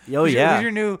new? Who's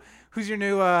your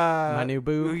new my new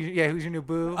boo? Who's your new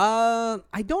boo?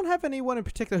 I don't have anyone in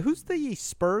particular. Who's the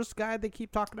Spurs guy they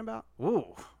keep talking about? Ooh,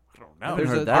 I don't know.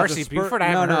 There's R.C. Buford.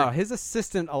 No. His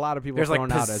assistant. A lot of people there's throwing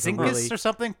like out as a really or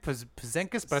something.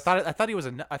 Pazinkas, but I thought he was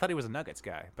a Nuggets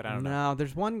guy, but I don't know. No,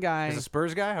 there's one guy. There's a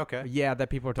Spurs guy. Okay. Yeah, that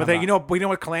people are talking about. But we know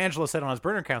what Colangelo said on his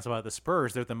burner accounts about the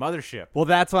Spurs. They're the mothership. Well,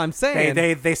 that's what I'm saying.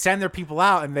 They send their people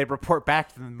out and they report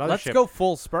back to the mothership. Let's go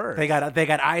full Spurs. They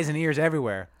got eyes and ears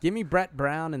everywhere. Give me Brett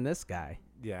Brown and this guy.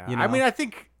 Yeah. I mean, I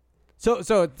think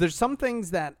so. There's some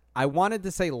things that I wanted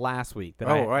to say last week that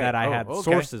I had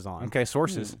sources on. Okay,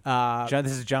 sources. John,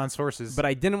 this is John's sources. But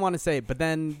I didn't want to say it. But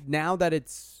then now that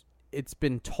it's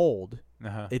been told,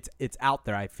 it's out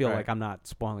there. I feel like I'm not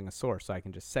spoiling a source, so I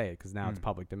can just say it because now it's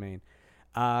public domain.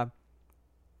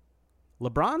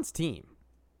 LeBron's team,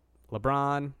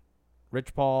 LeBron,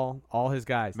 Rich Paul, all his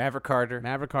guys, Maverick Carter,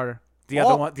 the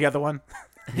other one,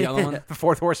 the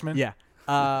fourth horseman,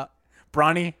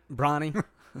 Bronny,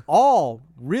 all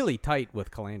really tight with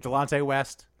Colangelo. Delonte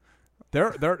West.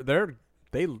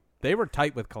 They they were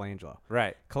tight with Colangelo.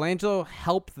 Right. Colangelo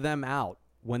helped them out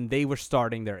when they were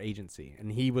starting their agency,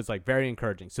 and he was like very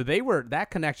encouraging. So that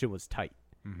connection was tight.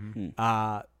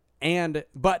 But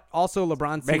also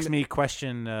LeBron's makes team me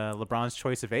question LeBron's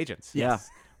choice of agents. Yes.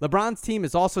 LeBron's team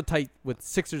is also tight with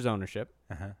Sixers ownership.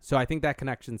 Uh-huh. So I think that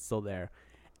connection's still there.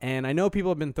 And I know people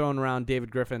have been throwing around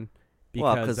David Griffin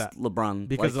because LeBron.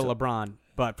 Because of LeBron.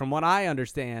 But from what I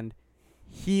understand,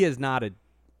 he doesn't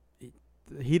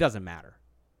matter.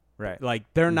 Right. Like,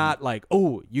 they're not like,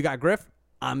 oh, you got Griff?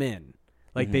 I'm in.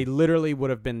 Like, they literally would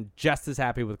have been just as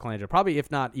happy with Colangelo, probably if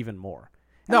not even more.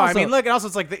 And No, also, I mean, look, and also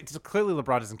it's clearly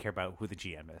LeBron doesn't care about who the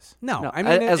GM is. No, No, I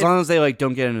mean, as long as they like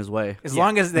don't get in his way. As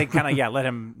long as they kind of let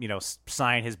him,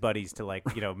 sign his buddies to like,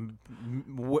 way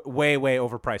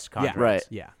overpriced contracts. Right.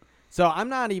 Yeah. So I'm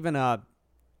not even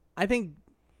I think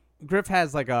Griff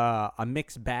has like a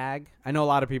mixed bag. I know a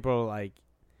lot of people like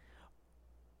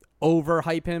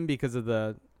overhype him because of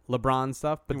the LeBron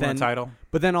stuff, but He won a title.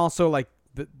 But then also like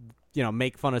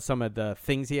make fun of some of the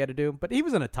things he had to do. But he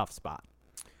was in a tough spot.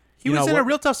 He was in a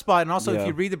real tough spot, and also if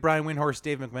you read the Brian Windhorst,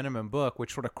 Dave McMenamin book,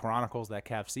 which sort of chronicles that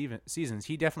Cavs seasons,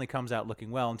 he definitely comes out looking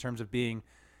well in terms of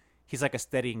he's like a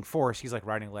steadying force. He's like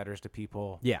writing letters to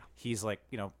people. Yeah. He's like,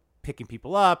 picking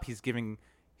people up. He's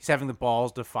having the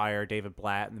balls to fire David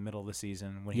Blatt in the middle of the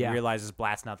season when he realizes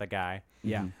Blatt's not the guy.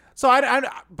 Yeah. So I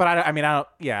don't.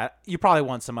 Yeah, you probably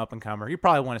want some up and comer. You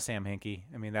probably want a Sam Hinkie.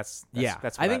 I mean, that's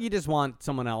I think you just want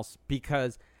someone else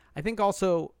because I think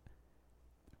also,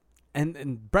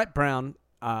 and Brett Brown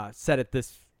said it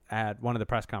at one of the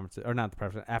press conferences, or not the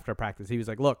press, after practice. He was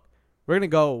like, "Look, we're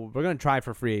gonna try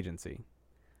for free agency,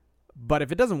 but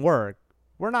if it doesn't work,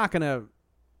 we're not gonna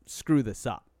screw this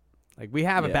up. Like, we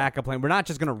have a backup plan. We're not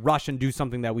just going to rush and do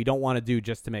something that we don't want to do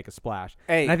just to make a splash."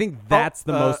 Hey, and I think that's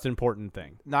the most important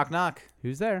thing. Knock, knock.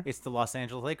 Who's there? It's the Los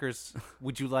Angeles Lakers.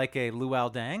 Would you like a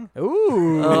Luol Deng?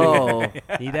 Ooh. Oh.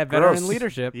 Need that veteran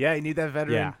leadership. Yeah, you need that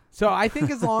veteran. Yeah. So I think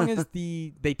as long as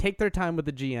they take their time with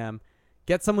the GM,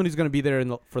 get someone who's going to be there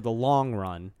for the long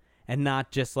run, and not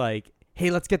just like,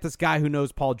 hey, let's get this guy who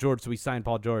knows Paul George, so we sign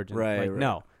Paul George. And Right.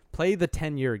 No. Play the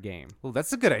 10-year game. Well,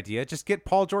 that's a good idea. Just get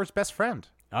Paul George's best friend.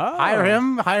 Oh. Hire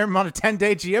him on a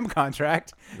 10-day GM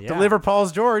contract. Yeah. Deliver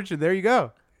Paul's George, and there you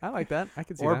go. I like that. I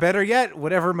can see Or that. better yet,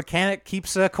 whatever mechanic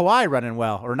keeps Kawhi running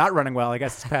well, or not running well, I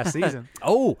guess, this past season.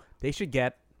 Oh, they should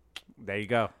get. There you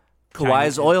go.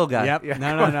 Kawhi's oil guy. Yep. Yeah.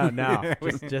 No.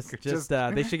 Just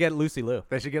they should get Lucy Lou.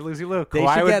 They should get Lucy Lou. They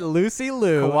should get Lucy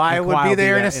Lou. Kawhi and would be will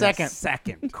there in a second.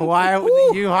 second.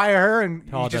 Kawhi, you hire her, and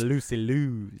Oh, you the just, Lucy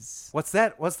Lou's. what's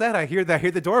that? I hear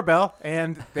the doorbell,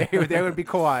 and there would be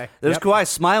Kawhi. There's Kawhi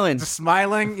smiling. Just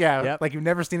smiling, yeah, Yep. like you've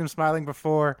never seen him smiling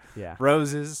before. Yeah.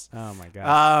 Roses. Oh my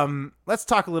god. Let's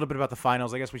talk a little bit about the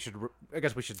finals. I guess we should.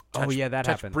 Touch, that touch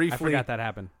happened. briefly. I forgot that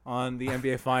happened. On the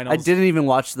NBA finals. I didn't even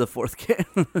watch the fourth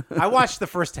game. I watched the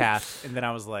first half, and then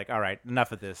I was like, "All right,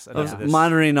 enough of this." I was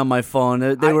monitoring on my phone.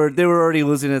 They were already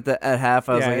losing at half.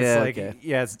 I was okay.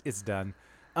 It's done.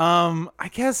 I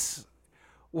guess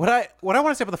what I want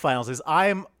to say about the finals is I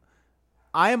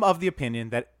am of the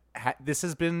opinion that this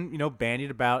has been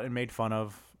bandied about and made fun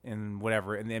of in the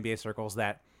NBA circles,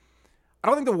 that I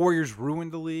don't think the Warriors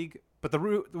ruined the league, but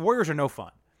the Warriors are no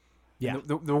fun. Yeah.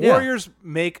 The Warriors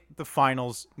make the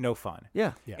finals no fun.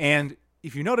 Yeah. And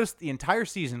if you notice, the entire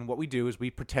season, what we do is we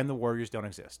pretend the Warriors don't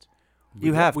exist. We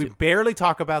barely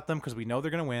talk about them because we know they're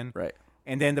going to win. Right.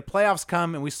 And then the playoffs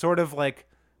come, and we sort of like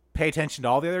pay attention to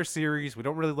all the other series. We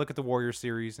don't really look at the Warriors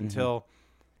series until,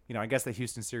 I guess the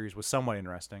Houston series was somewhat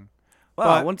interesting. Well,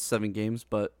 But it won 7 games,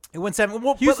 but it went 7.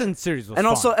 Well, Houston series was fun.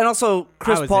 also I was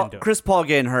into it. Chris Paul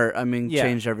getting hurt. I mean,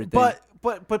 changed everything.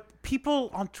 But people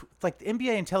on like the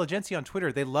NBA intelligentsia on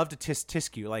Twitter, they love to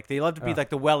tisk you. Like they love to be like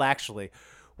the well,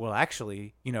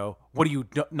 actually, what do you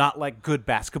not like good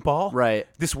basketball? Right.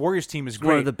 This Warriors team is great.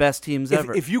 One of the best teams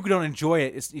ever. If you don't enjoy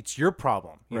it, it's your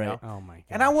problem. You Right. know? Oh my god.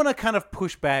 And I want to kind of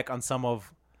push back on some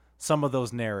of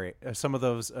those narratives.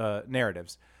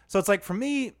 So it's like, for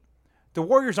me, the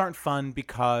Warriors aren't fun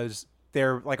because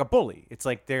they're like a bully. It's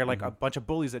like they're like a bunch of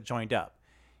bullies that joined up.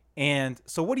 And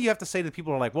so what do you have to say to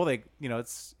people who are like, well, they,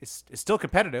 it's still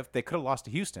competitive. They could have lost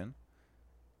to Houston.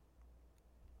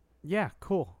 Yeah,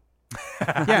 cool.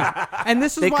 Yeah, and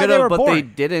this is They why could've, they were but boring. they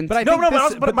didn't. But I No, think no,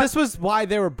 this, but this was why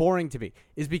they were boring to me,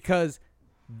 is because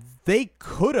they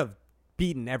could have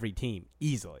beaten every team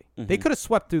easily. They could have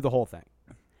swept through the whole thing.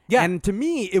 Yeah. And to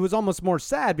me, it was almost more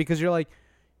sad because you're like,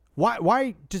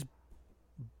 why just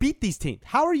beat these teams?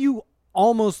 How are you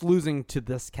almost losing to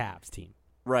this Cavs team?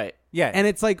 right. Yeah. And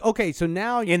it's like, okay, so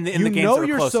now In the you games that know were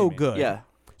you're close, so you mean. good. Yeah.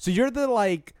 So you're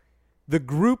the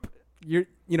group.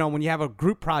 When you have a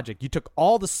group project, you took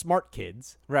all the smart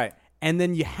kids, Right. and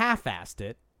then you half-assed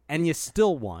it, and you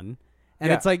still won.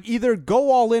 And it's like either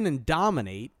go all in and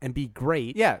dominate and be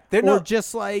great, or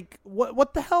just like,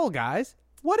 what the hell, guys?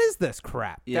 What is this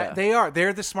crap? Yeah,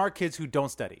 they're the smart kids who don't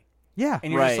study. Yeah,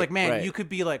 and you're just like, man, you could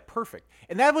be like perfect.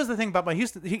 And that was the thing about my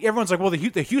Houston. Everyone's like, well, the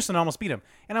Houston almost beat him,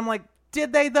 and I'm like,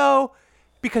 did they though?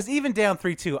 Because even down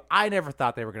 3-2, I never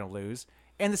thought they were going to lose.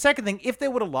 And the second thing, if they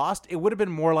would have lost, it would have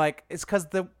been more like it's because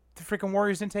the freaking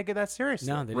Warriors didn't take it that seriously.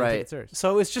 No, they didn't take it seriously.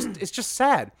 So it's just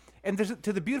sad. And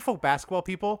to the beautiful basketball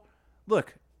people,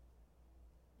 look,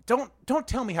 don't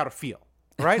tell me how to feel,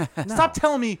 right? No. Stop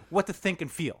telling me what to think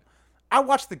and feel. I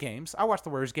watch the games. I watch the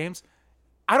Warriors games.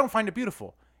 I don't find it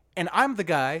beautiful. And I'm the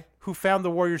guy who found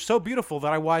the Warriors so beautiful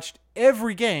that I watched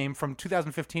every game from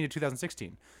 2015 to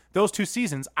 2016. Those 2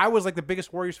 seasons, I was like the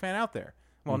biggest Warriors fan out there.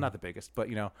 Well, not the biggest, but,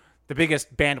 the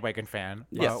biggest bandwagon fan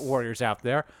Warriors out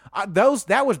there.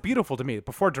 That was beautiful to me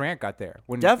before Durant got there.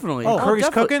 Definitely. Curry's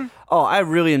cooking. Oh, I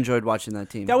really enjoyed watching that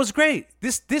team. That was great.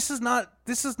 This is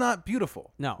not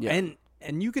beautiful. No,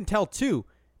 and you can tell too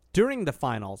during the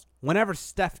finals. Whenever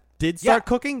Steph did start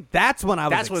cooking, that's when I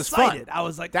was excited. I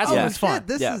was like, that's what's fun.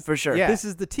 This is for sure. This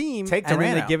is the team. Take and Durant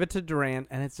then they out. give it to Durant,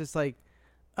 and it's just like,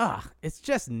 it's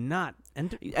just not. And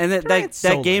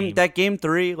that game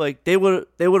 3, like they would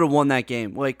have won that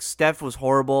game. Like Steph was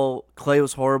horrible, Clay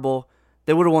was horrible.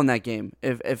 They would have won that game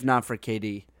if not for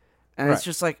KD. And it's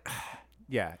just like,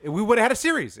 we would have had a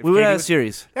series. We would have had a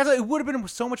series. It would have been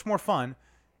so much more fun.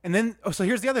 And then, so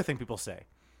here's the other thing people say: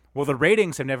 well, the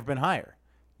ratings have never been higher.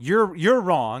 You're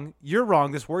wrong. You're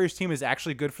wrong. This Warriors team is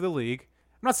actually good for the league.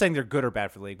 I'm not saying they're good or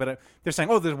bad for the league, but they're saying,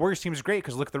 oh, the Warriors team is great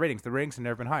because look at the ratings. The ratings have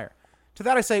never been higher. To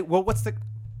that I say, well,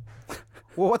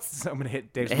 I'm going to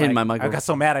hit Dave's mic. My microphone. I got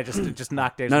so mad I just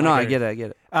knocked Dave's mic. No, I get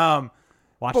it.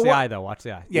 Watch the eye, though. Watch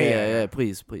the eye. Yeah,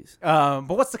 please. But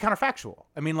what's the counterfactual?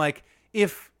 I mean, like,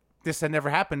 if this had never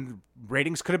happened,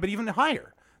 ratings could have been even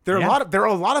higher. There are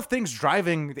a lot of things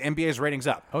driving the NBA's ratings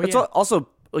up. It's also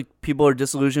like people are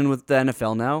disillusioned with the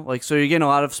NFL now. Like, so you're getting a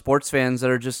lot of sports fans that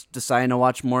are just deciding to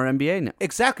watch more NBA now.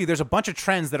 Exactly. There's a bunch of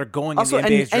trends that are going in the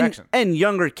NBA's direction. And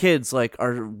younger kids like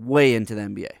are way into the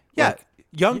NBA. Yeah. Like,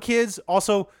 young kids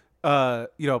also,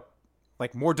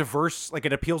 like more diverse, like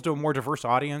it appeals to a more diverse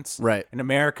audience. Right. And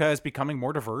America is becoming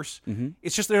more diverse. Mm-hmm.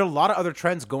 It's just there are a lot of other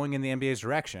trends going in the NBA's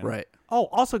direction. Right. Oh,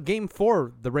 also Game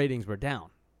 4, the ratings were down.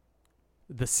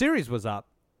 The series was up,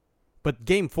 but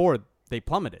Game 4, they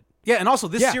plummeted. Yeah, and also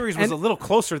this series was a little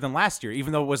closer than last year,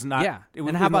 even though it was not. Yeah. It was,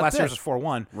 and how about last this? year's was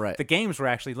 4-1. Right. The games were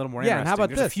actually a little more Yeah, interesting. and how about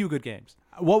There's this? a few good games.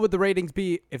 What would the ratings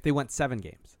be if they went 7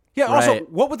 games? Yeah, Right. also,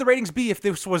 what would the ratings be if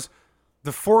this was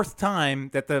the 4th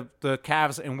time that the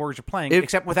Cavs and Warriors are playing,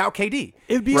 except without KD?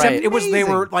 It'd be Except amazing. it was they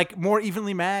were like more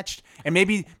evenly matched, and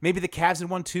maybe the Cavs had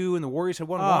won 2 and the Warriors had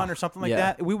won 1 or something like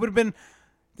that. We would have been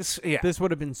this. Yeah, This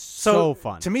would have been so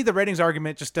fun. To me, the ratings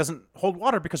argument just doesn't hold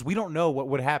water because we don't know what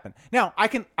would happen. Now, I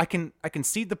can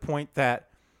concede the point that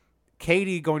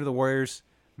KD going to the Warriors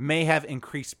may have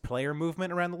increased player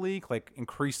movement around the league, like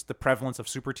increased the prevalence of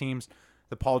super teams.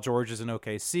 The Paul Georges in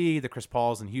OKC, the Chris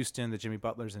Pauls in Houston, the Jimmy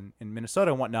Butlers in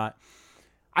Minnesota and whatnot.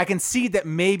 I can see that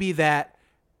maybe that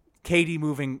KD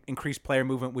moving increased player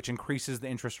movement, which increases the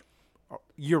interest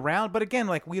year round. But again,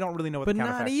 like we don't really know what but the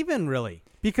not even really.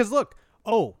 Because look,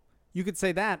 you could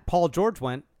say that Paul George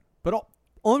went, but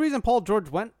only reason Paul George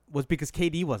went was because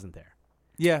KD wasn't there.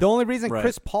 Yeah. The only reason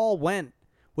Chris Paul went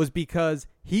was because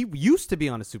he used to be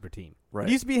on a super team. Right.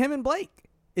 It used to be him and Blake.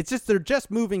 It's just they're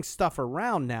just moving stuff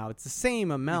around now. It's the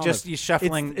same amount. You're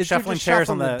shuffling it's chairs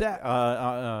shuffling on deck.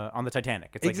 the Titanic.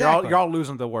 It's like Exactly. you're all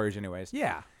losing to the Warriors anyways.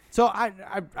 Yeah. So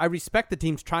I respect the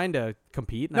teams trying to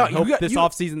compete. And No, I hope this you-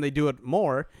 offseason they do it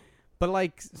more. But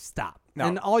like, stop. No.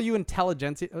 And all you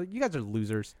intelligentsia, you guys are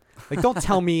losers. Like, don't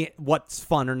tell me what's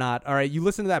fun or not. All right, you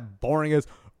listen to that boring as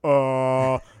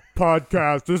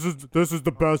podcast. This is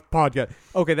the best podcast.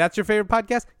 Okay, that's your favorite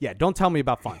podcast? Yeah. Don't tell me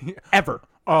about fun ever.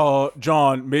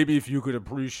 John, maybe if you could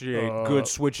appreciate good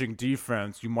switching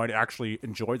defense, you might actually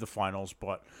enjoy the finals,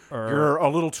 but you're a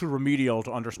little too remedial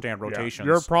to understand rotations.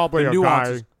 You're probably The a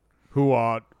nuances. guy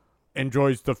who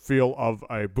enjoys the feel of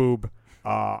a boob.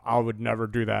 I would never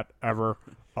do that ever.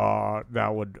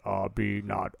 That would be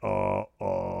not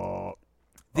The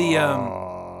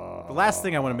last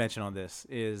thing I want to mention on this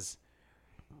is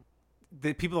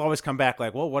that people always come back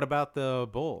like, well, what about the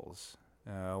Bulls?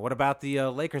 What about the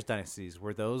Lakers dynasties?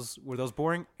 Were those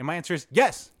boring? And my answer is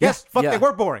yes. They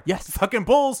were boring. Yes. Fucking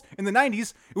Bulls in the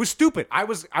 90s. It was stupid. I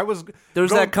was. There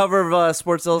was that cover of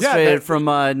Sports Illustrated from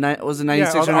was it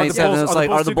 96 or 97? It was like,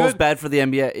 are the Bulls bad for the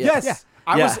NBA? Yeah. Yes. Yeah.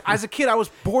 I was as a kid. I was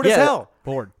bored as hell.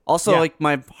 Bored. Also, like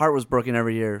my heart was broken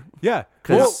every year. Yeah.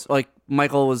 Because like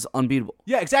Michael was unbeatable.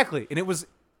 Yeah, exactly. And it was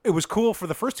cool for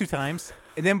the first 2 times,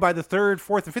 and then by the 3rd,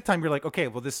 4th, and 5th time, you're like, okay,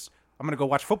 well, I'm gonna go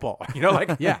watch football.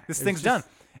 This thing's done.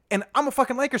 And I'm a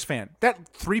fucking Lakers fan.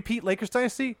 That 3-peat Lakers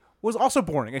dynasty was also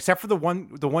boring, except for the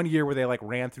one year where they like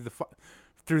ran through the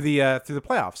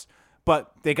playoffs.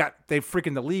 But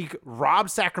the league robbed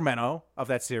Sacramento of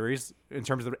that series in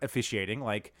terms of officiating,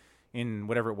 like in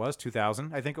whatever it was,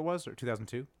 2000, I think it was, or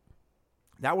 2002.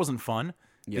 That wasn't fun.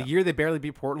 Yeah. The year they barely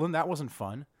beat Portland, that wasn't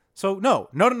fun. So no,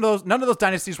 none of those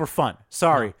dynasties were fun.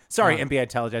 Sorry, NBA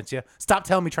intelligentsia. Stop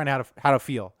telling me how to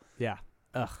feel. Yeah.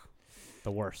 Ugh.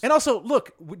 The worst. And also,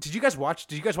 look, did you guys watch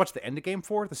the end of Game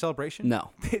 4, the celebration? No.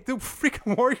 The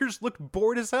freaking Warriors looked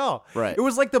bored as hell. Right. It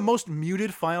was like the most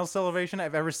muted final celebration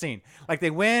I've ever seen. Like they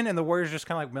win and the Warriors just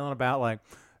kind of like milling about like,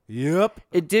 yep.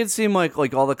 It did seem like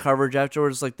all the coverage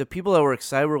afterwards, like the people that were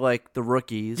excited were like the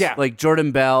rookies, yeah, like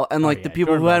Jordan Bell, and like the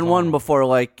people Jordan who hadn't Bell's won before,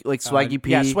 like Swaggy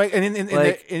P. Yeah,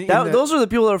 and those are the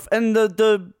people that and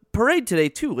the parade today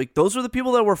too. Like those are the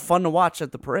people that were fun to watch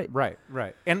at the parade. Right.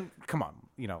 And come on,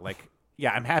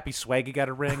 yeah, I'm happy Swaggy got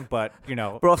a ring, but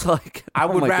but also like I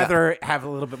would rather have a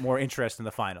little bit more interest in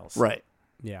the finals. Right.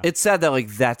 Yeah. It's sad that like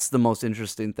that's the most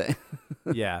interesting thing.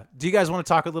 Yeah. Do you guys want to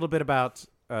talk a little bit about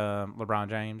LeBron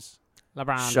James?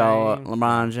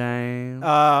 LeBron James.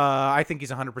 I think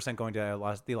he's 100% going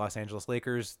to the Los Angeles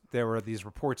Lakers. There were these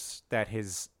reports that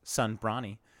his son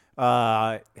Bronny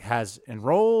has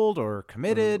enrolled or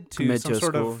committed to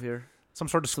some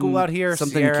sort of school out here,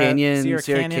 Sierra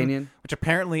Canyon, which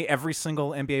apparently every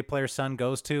single NBA player's son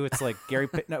goes to. It's like Gary.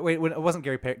 No, wait, it wasn't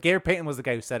Gary Payton. Gary Payton was the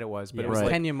guy who said it was, but it was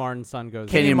like Kenyon Martin's son goes.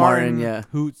 Kenyon Martin, yeah,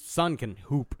 whose son can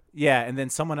hoop. Yeah, and then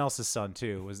someone else's son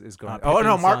too is going.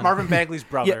 Marvin Bagley's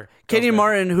brother. Yeah, Kenyon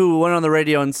Martin, who went on the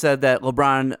radio and said that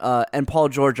LeBron and Paul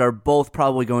George are both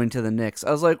probably going to the Knicks.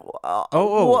 I was like,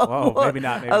 maybe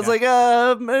not. I was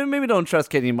like, maybe don't trust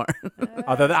Kenyon Martin.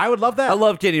 Although I would love that. I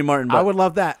love Kenyon Martin. But I would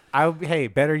love that. Hey,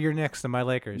 better your Knicks than my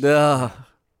Lakers. Yeah.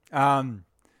 So and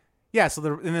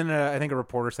then I think a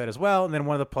reporter said as well, and then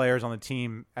one of the players on the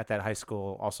team at that high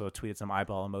school also tweeted some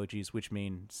eyeball emojis, which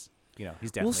means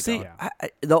he's definitely. We'll see. Going.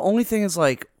 The only thing is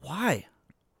like, why?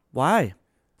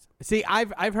 See,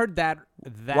 I've heard that.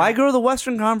 Why go to the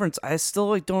Western Conference? I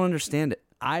still don't understand it.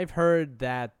 I've heard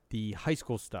that the high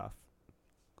school stuff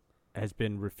has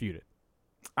been refuted.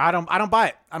 I don't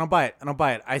buy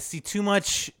it. I see too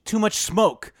much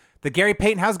smoke. The Gary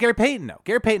Payton. How's Gary Payton know?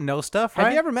 Gary Payton knows stuff, right?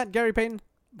 Have you ever met Gary Payton?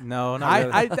 No,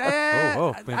 not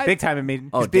really. Big time in me.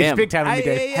 Oh, damn. Big time in me,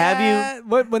 Dave. Have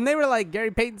you? When they were like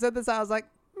Gary Payton said this, I was like,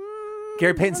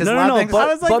 Gary Payton says a lot of things.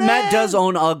 But Matt does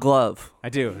own a glove. I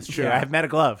do. It's true. Yeah. I have met a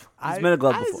glove. He's met a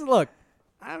glove before. Look,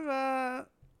 I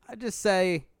just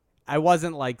say I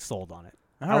wasn't like sold on it.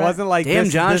 All I wasn't like, damn,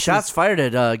 this, John, this shots fired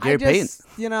at Gary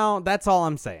Payton. That's all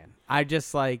I'm saying. I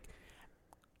just like.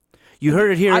 You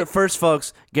heard it here at first,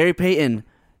 folks. Gary Payton,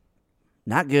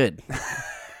 not good.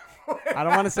 I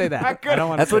don't want to say that. Not good.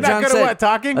 That's what John said.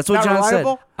 Talking? That's what not John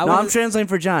reliable? said. I'm translating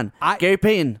for John. Gary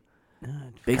Payton,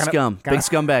 big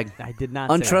scumbag. I did not.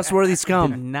 Untrustworthy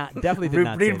scum. Definitely did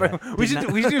not. Say that. We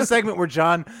should do a segment where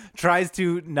John tries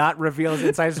to not reveal his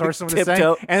inside source from what he's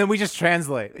saying, and then we just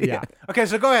translate. Yeah. Okay,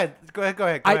 so go ahead. Go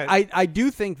ahead. I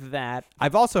do think that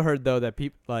I've also heard though that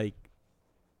people like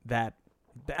that.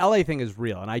 The LA thing is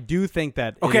real, and I do think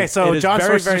that. So John's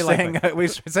very, very saying likely.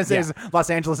 Los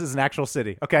Angeles is an actual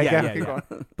city. Okay, keep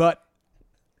going. But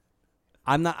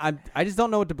I'm not. I just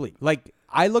don't know what to believe. Like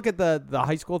I look at the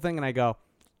high school thing, and I go,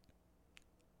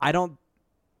 I don't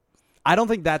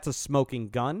think that's a smoking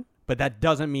gun, but that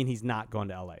doesn't mean he's not going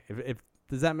to LA. If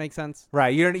does that make sense?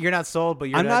 Right. You're not sold,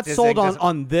 but I'm not sold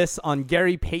on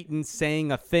Gary Payton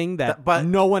saying a thing that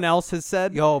no one else has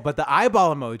said. But the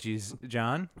eyeball emojis,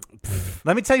 John.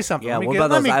 Let me tell you something. Yeah, what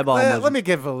about those eyeball emojis? Let me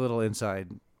give a little inside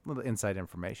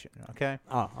information. Okay.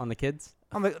 Oh, on the kids?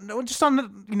 Just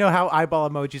on how eyeball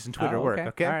emojis and Twitter work.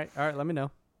 Okay. All right. Let me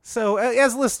know. So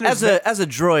as listeners, as a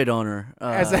droid owner,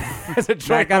 as a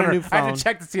droid I got owner, a new phone. I have to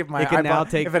check to see if my it can eyeball,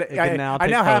 now take. I now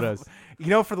have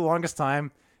photos. For the longest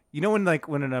time. When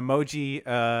an emoji,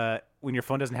 when your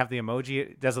phone doesn't have the emoji,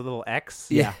 it does a little X.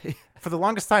 Yeah. For the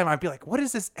longest time, I'd be like, "What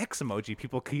is this X emoji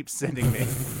people keep sending me?"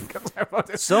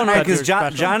 So nice because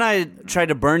John and I tried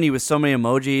to burn you with so many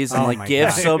emojis and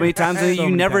gifs so many times, and you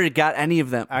never got any of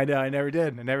them. I know, I never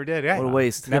did. Yeah. What a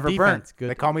waste. Never burnt.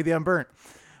 They call me the unburnt.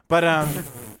 But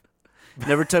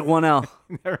never took one L.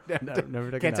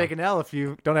 Never can't take an L if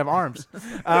you don't have arms.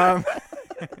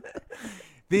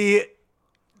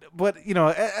 But,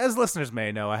 as listeners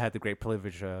may know, I had the great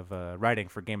privilege of writing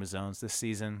for Game of Zones this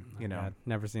season. God,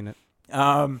 never seen it.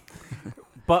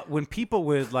 But when people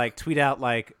would tweet out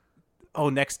oh,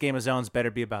 next Game of Zones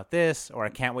better be about this, or I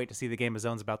can't wait to see the Game of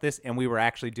Zones about this, and we were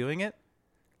actually doing it,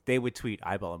 they would tweet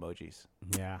eyeball emojis.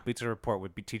 Yeah. Bleacher Report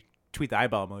would be tweet the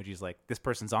eyeball emojis like, this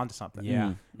person's onto something.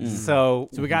 Yeah. So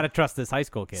we got to trust this high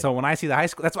school kid. So when I see the high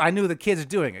school, that's why I knew the kids are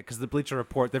doing it, because the Bleacher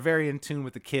Report, they're very in tune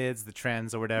with the kids, the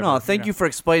trends, or whatever. No, thank you for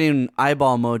explaining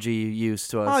eyeball emoji use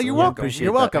to us. Oh, you're We welcome. appreciate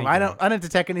You're that. welcome. I didn't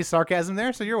detect any sarcasm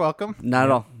there, so you're welcome. Not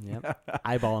at all. Yep.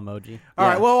 Eyeball emoji. All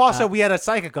right. Well, also we had a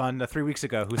psychic on 3 weeks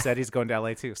ago who said he's going to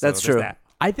LA too. So That's there's true. That.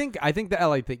 I think the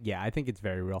LA thing. Yeah, I think it's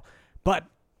very real. But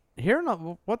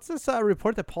what's this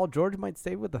report that Paul George might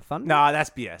stay with the Thunder? No,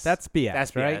 that's BS. That's BS.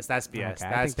 That's right? BS. That's BS. Okay, That's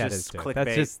I think that just is too.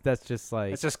 clickbait. That's just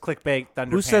like it's just clickbait.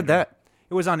 Thunder. Who said pandering. that?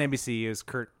 It was on NBC. It was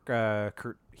Kurt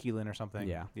Heelan or something.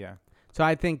 Yeah. Yeah. So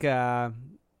I think.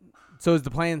 So is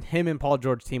the plan him and Paul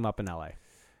George team up in LA?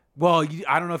 Well,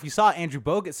 I don't know if you saw Andrew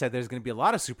Bogut said there's going to be a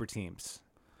lot of super teams.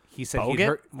 He said he'd Bogut?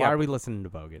 heard, Why are we listening to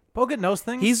Bogut? Bogut knows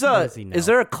things. He's does he know? Is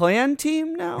there a clan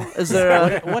team now? Is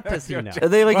there? What does he know? Are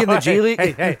they like in the G League?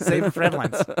 Hey, save it for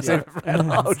headlines. Save it for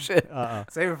headlines. Oh shit!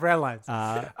 Save it for headlines.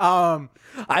 Eyeball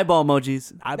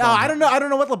emojis. No, I don't know. I don't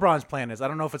know what LeBron's plan is. I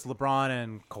don't know if it's LeBron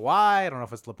and Kawhi. I don't know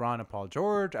if it's LeBron and Paul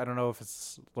George. I don't know if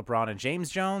it's LeBron and James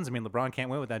Jones. I mean, LeBron can't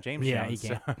win without James Yeah, Jones. he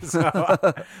can't.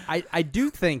 So, I do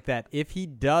think that if he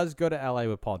does go to LA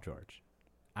with Paul George,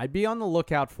 I'd be on the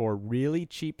lookout for really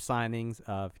cheap signings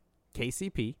of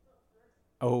KCP.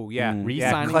 oh yeah,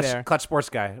 Re-signing Clutch, there. Clutch Sports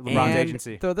guy, LeBron's and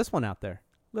agency. throw this one out there.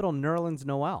 Little Nerlens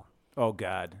Noel. Oh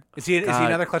God, is he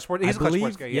another Clutch Sports? He's I a Clutch believe,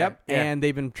 Sports guy. Yep. Yeah. And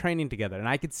they've been training together. And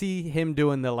I could see him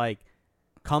doing the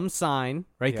come sign,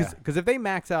 right? Because if they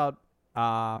max out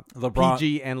LeBron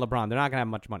PG and LeBron, they're not going to have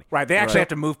much money. right, they actually have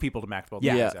to move people to max both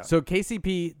Yeah. guys out. So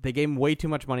KCP, they gave him way too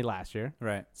much money last year.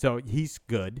 Right. So he's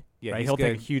good. Yeah, right? he's He'll good.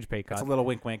 take a huge pay cut. That's a little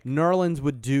wink, wink. Nerlens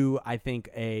would do, I think,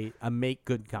 a make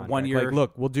good contract. 1 year. Like,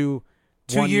 look, we'll do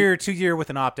 2 year with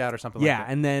an opt out or something. Yeah, like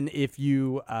that. and then if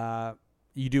you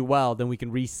you do well, then we can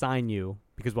re-sign you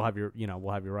because we'll have your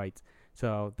rights.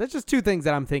 So that's just two things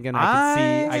that I'm thinking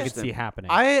I could see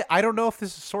happening. I don't know if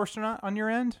this is sourced or not on your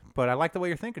end, but I like the way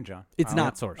you're thinking, John. It's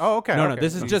not sourced. Oh, okay. No, okay.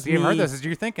 this is just you me. heard this. Is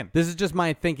your thinking? This is just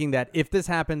my thinking that if this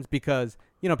happens, because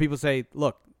people say,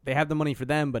 look, they have the money for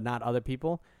them, but not other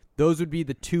people. Those would be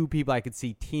the two people I could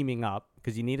see teaming up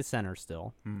because you need a center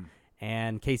still.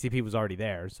 And KCP was already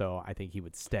there, so I think he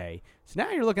would stay. So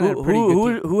now you're looking at a pretty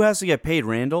good team. Who has to get paid?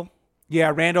 Randall.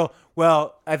 Yeah, Randall.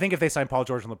 Well, I think if they sign Paul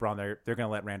George and LeBron, they're going to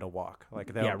let Randall walk. Yeah, I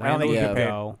don't Randall think he would could pay.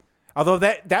 go. Although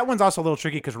that one's also a little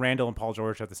tricky because Randall and Paul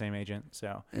George have the same agent.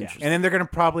 So and then they're going to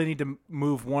probably need to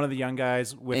move one of the young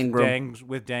guys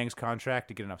with Dang's contract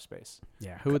to get enough space.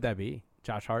 Yeah, who would that be?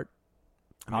 Josh Hart.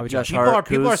 Josh People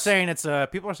Hart. are saying it's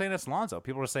Lonzo.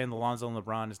 People are saying the Lonzo and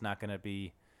LeBron is not going to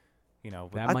be,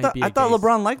 That I might thought be a I thought case.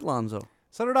 LeBron liked Lonzo.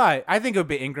 So did I. I think it would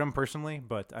be Ingram personally,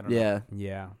 but I don't know.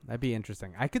 Yeah, that'd be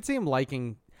interesting. I could see him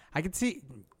liking. I could see.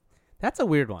 That's a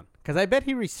weird one because I bet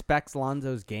he respects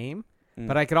Lonzo's game,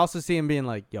 but I could also see him being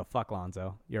like, "Yo, fuck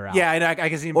Lonzo, you're out." Yeah, and I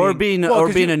can see him being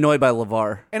annoyed by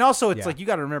LeVar. And also, it's like you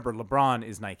got to remember, LeBron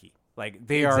is Nike. Like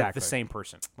they are the same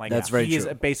person. Like That's very he true.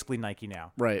 is basically Nike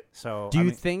now. Right. So do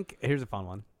you think? Here's a fun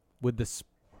one. Would the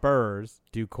Spurs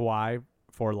do Kawhi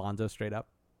for Lonzo straight up?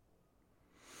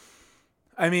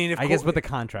 I mean, I guess with the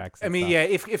contracts. I mean, yeah.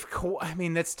 If I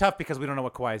mean, that's tough because we don't know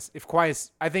what Kawhi's. If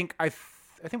Kawhi's, I think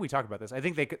we talked about this. I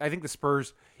think the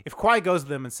Spurs. If Kawhi goes to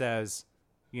them and says,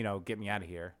 get me out of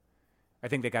here, I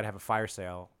think they got to have a fire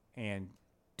sale. And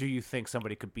do you think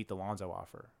somebody could beat the Lonzo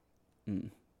offer?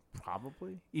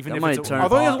 Probably. Even if it's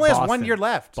although he only has 1 year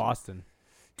left. Boston.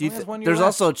 Do you there's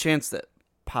also a chance that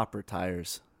Pop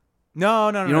retires? No.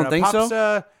 You don't think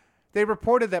so? They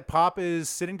reported that Pop is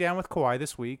sitting down with Kawhi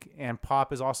this week, and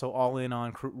Pop is also all in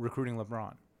on recruiting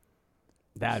LeBron.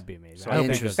 That'd be amazing. So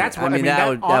interesting. That's what I mean. That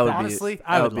would honestly,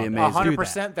 that would be amazing.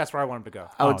 100%. That's where I wanted to go.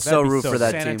 I would so root for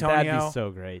that San team. Antonio. That'd be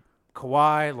so great.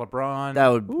 Kawhi, LeBron. That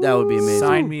would be amazing.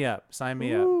 Sign me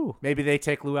up. Maybe they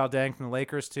take Luol Deng from the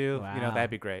Lakers too. Wow. That'd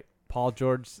be great. Paul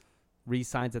George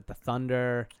re-signs at the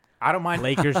Thunder. I don't mind.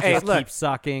 Lakers just keep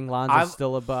sucking. Lonzo's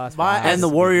still a bust. And the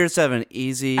Warriors have an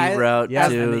easy route to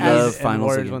the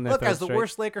finals again. Look, as the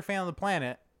worst Laker fan on the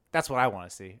planet, that's what I want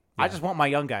to see. Yeah. I just want my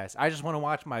young guys. I just want to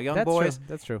watch my young boys. True.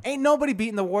 That's true. Ain't nobody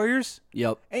beating the Warriors.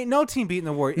 Yep. Ain't no team beating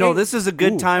the Warriors. No, this is a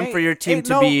good time for your team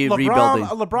to be rebuilding.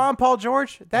 LeBron, Paul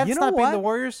George, that's not beating the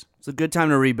Warriors. It's a good time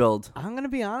to rebuild. I'm going to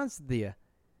be honest with you.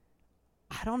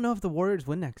 I don't know if the Warriors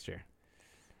win next year.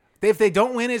 If they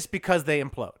don't win, it's because they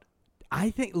implode. I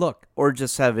think, look. Or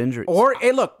just have injuries. Or,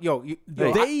 hey, look,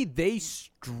 they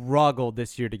struggled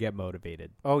this year to get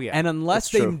motivated. Oh, yeah. And unless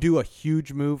they do a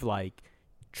huge move like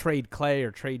trade Clay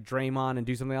or trade Draymond and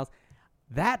do something else,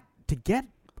 that to get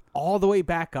all the way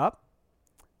back up,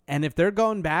 and if they're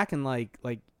going back and like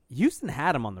Houston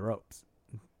had them on the ropes.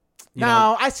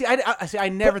 I see. I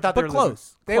never thought they were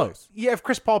close. Close. Yeah, if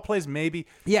Chris Paul plays, maybe.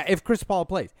 Yeah, if Chris Paul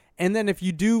plays, and then if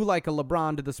you do like a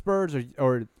LeBron to the Spurs,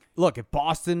 or look, if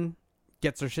Boston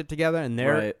gets their shit together and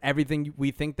they're everything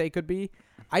we think they could be,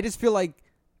 I just feel like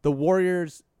the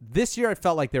Warriors this year. I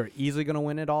felt like they were easily going to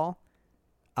win it all.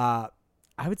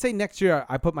 I would say next year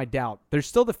I put my doubt. They're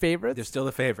still the favorites. They're still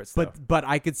the favorites, but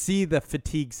I could see the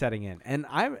fatigue setting in, and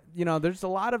there's a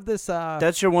lot of this.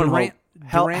 That's your one hope.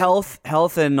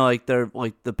 Health, and like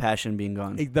the passion being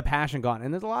gone. The passion gone,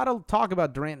 and there's a lot of talk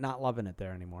about Durant not loving it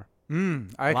there anymore.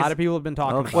 A lot of people have been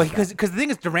talking about well, because the thing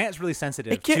is, Durant's really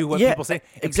sensitive to what people say.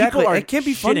 Exactly, it can't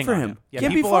be fun for him. Yeah,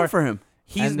 can't be fun for him.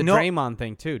 And the Draymond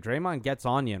thing too. Draymond gets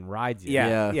on you and rides you.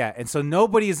 Yeah. And so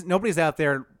nobody's out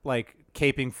there like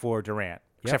caping for Durant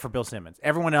except for Bill Simmons.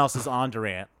 Everyone else is on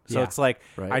Durant, so it's like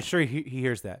I'm sure he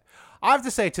hears that. I have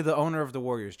to say to the owner of the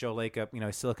Warriors, Joe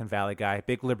Lacob, Silicon Valley guy,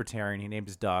 big libertarian. He named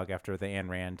his dog after the Ayn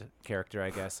Rand character,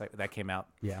 I guess that came out.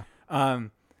 Yeah.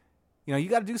 You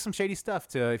got to do some shady stuff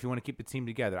if you want to keep the team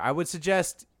together. I would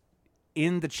suggest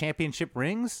in the championship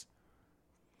rings,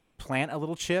 plant a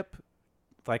little chip,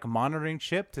 like a monitoring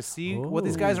chip, to see what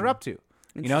these guys are up to.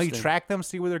 You track them,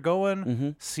 see where they're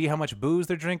going, see how much booze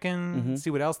they're drinking,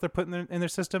 see what else they're putting in their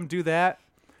system. Do that.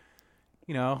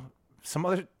 Do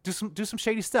some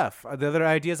shady stuff. The other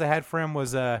ideas I had for him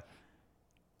was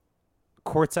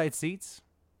courtside seats.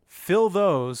 Fill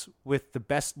those with the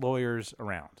best lawyers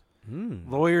around.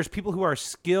 Lawyers, people who are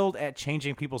skilled at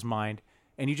changing people's mind,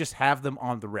 and you just have them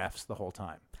on the refs the whole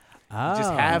time.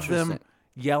 Just have them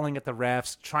yelling at the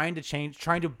refs, trying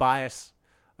to bias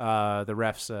the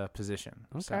refs' position.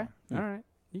 Okay, so, all right.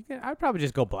 I'd probably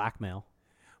just go blackmail.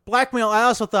 Blackmail. I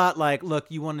also thought look,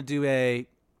 you want to do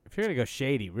if you're gonna go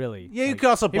shady, really. Yeah, you could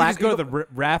also just go to the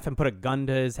ref and put a gun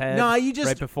to his head. No, you just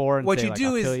right before. And what say, you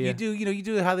do is you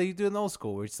do how they do in the old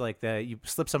school, where it's like you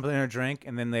slip something in a drink,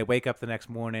 and then they wake up the next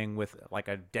morning with like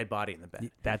a dead body in the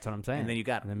bed. That's what I'm saying. And then you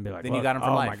got him. And then be like, you got him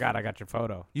for life. Oh my God, I got your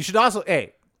photo. You should also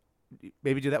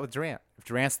maybe do that with Durant. If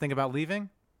Durant's thinking about leaving,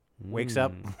 wakes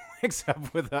up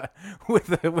with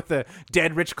a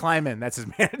dead Rich Kleiman, that's his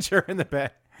manager in the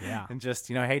bed. Yeah, and just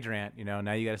hey Durant,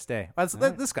 now you got to stay.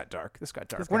 This got dark.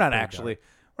 We're not actually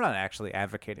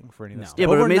advocating for any of this stuff. Yeah,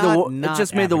 but it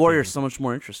just made the Warriors so much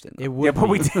more interesting. It would. Yeah, but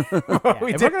we did.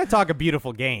 If we're gonna talk a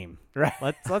beautiful game, right?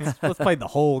 Let's play the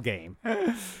whole game.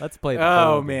 Let's play.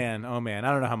 Oh man.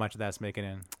 I don't know how much of that's making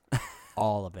in.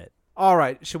 All of it. All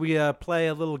right, should we play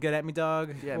a little "Get at Me,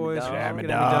 Dog"? Yeah, boys. Get at Me,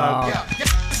 Dog.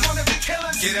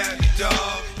 Get at me, dog.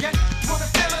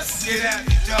 Get at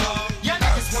me, dog. Yeah,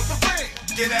 niggas want the ring.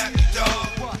 Get at me, dog.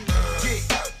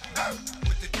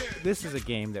 This is a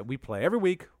game that we play every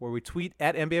week where we tweet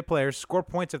at NBA players, score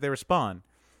points if they respond.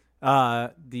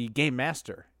 The game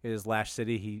master is Lash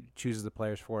City. He chooses the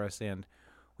players for us, and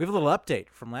we have a little update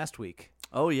from last week.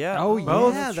 Oh, yeah.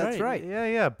 That's right.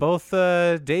 Yeah. Both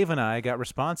Dave and I got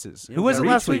responses. Who was it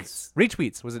last week?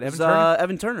 Retweets. Was it Evan Turner?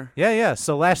 Evan Turner. Yeah.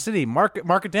 So Lash City, mark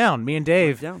it down. Me and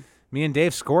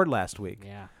Dave scored last week.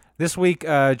 Yeah. This week,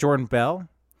 Jordan Bell.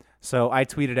 So I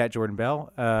tweeted at Jordan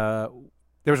Bell.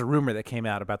 There was a rumor that came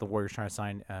out about the Warriors trying to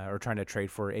sign or trying to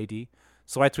trade for AD.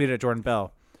 So I tweeted at Jordan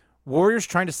Bell, Warriors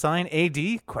trying to sign AD? ?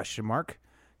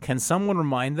 Can someone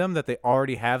remind them that they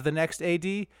already have the next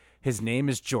AD? His name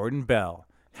is Jordan Bell.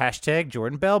 #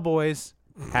 Jordan Bell boys.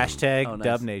 #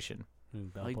 Dub Nation.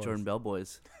 I like Jordan Bell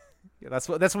boys. Yeah, that's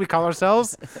what we call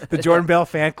ourselves. The Jordan Bell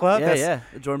fan club. The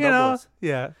Jordan Bell boys.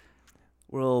 Yeah.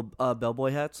 We're little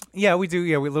bellboy hats. Yeah, we do.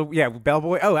 Yeah,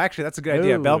 bellboy. Oh, actually, that's a good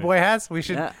idea. Bellboy hats. We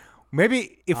should. Yeah.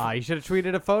 Maybe if you should have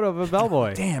tweeted a photo of a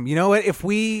bellboy. Damn, you know what? If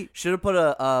we should have put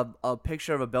a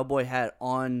picture of a bellboy hat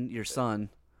on your son.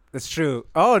 That's true.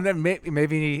 Oh, and then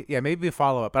maybe a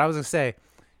follow up. But I was gonna say,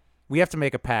 we have to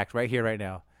make a pact right here, right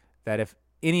now, that if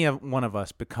any of one of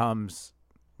us becomes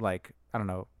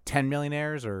 10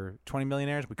 millionaires or 20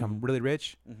 millionaires, become really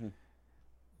rich. Mm-hmm.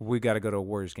 We got to go to a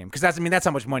Warriors game because that's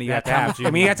how much money you have to have.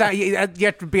 I mean, you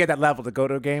have to be at that level to go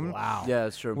to a game. Wow. Yeah,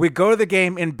 that's true. We go to the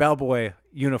game in bellboy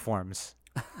uniforms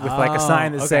with a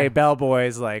sign that say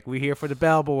 "Bellboys," we here for the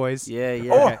Bellboys.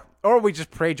 Yeah. Or we just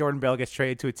pray Jordan Bell gets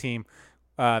traded to a team.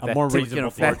 A more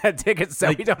reasonable that tickets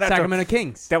that we don't have Sacramento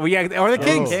Kings. Or the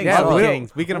Kings. Yeah, the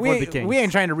Kings. We can afford the Kings. We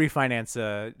ain't trying to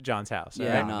refinance John's house.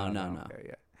 Yeah, right? No.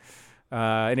 Okay,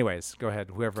 yeah. Anyways, go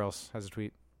ahead. Whoever else has a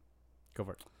tweet, go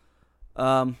for it.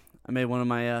 I made one of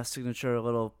my signature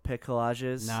little pic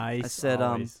collages. Nice. I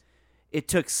said, it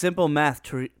took simple math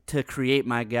to create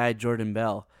my guy Jordan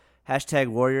Bell. #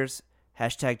 Warriors.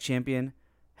 # champion.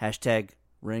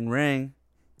 # ring ring.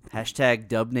 Hashtag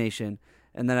Dub Nation.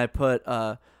 And then I put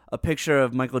a picture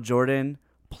of Michael Jordan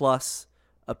plus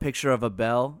a picture of a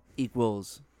bell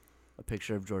equals a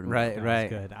picture of Jordan. Right, That was right.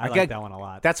 good. I like that one a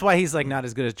lot. That's why he's like not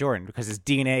as good as Jordan, because his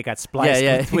DNA got spliced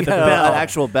Yeah, with he a got bell. an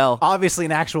actual bell. Obviously,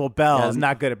 an actual bell Yeah, is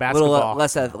not good at A basketball. little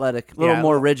less athletic, a little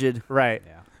more rigid. Right.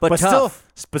 Yeah. But tough.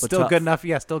 Still tough. good enough.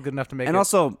 Yeah, still good enough to make And it.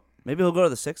 also, maybe he'll go to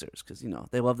the Sixers because,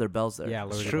 they love their bells there. Yeah,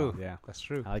 That's Louis true. Bell, Yeah, That's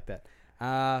true. I like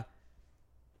that.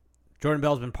 Jordan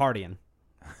Bell's been partying.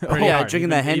 Yeah, Pretty hard. drinking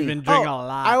He's that Henny. He's been drinking a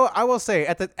lot. I will say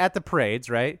at the parades,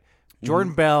 right?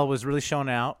 Jordan Bell was really shown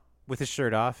out with his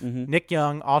shirt off. Nick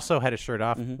Young also had his shirt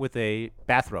off with a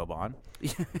bathrobe on.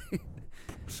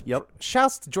 Yep.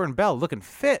 Shouts to Jordan Bell, looking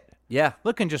fit. Yeah.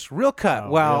 Looking just real cut.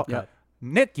 Oh, Well, real cut.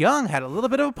 Nick Young had a little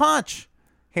bit of a punch.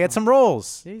 He had some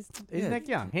rolls. He's Yeah. Nick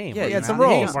Young. He ain't Yeah, He had working some hard.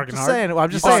 He rolls. ain't working Just hard. saying. Well, I'm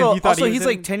just Also, saying. You thought he was he's in-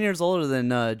 like 10 years older than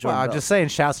Jordan Well, I'm Bell. just saying.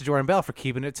 Shouts to Jordan Bell for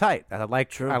keeping it tight. I like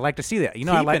to see that.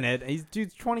 I like Keeping it. He's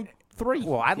dude's 23.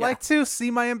 Well, I'd like to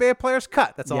see my NBA players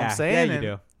cut. That's all Yeah, I'm saying. yeah, you and,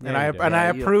 do. And Yeah, I you do. and I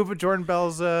Yeah, you- approve of Jordan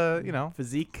Bell's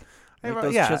Physique. Like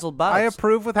those chiseled bodies. I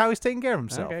approve with how he's taking care of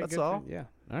himself. Okay, That's good all. for- Yeah.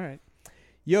 All right.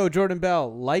 Yo, Jordan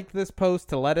Bell, like this post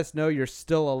to let us know you're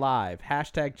still alive.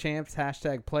 Hashtag champs.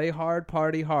 Hashtag play hard,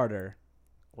 party harder.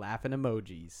 Laughing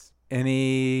emojis.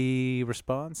 Any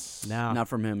response? No. Not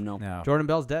from him, no. No. Jordan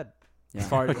Bell's dead. Yeah. As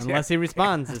far as, unless he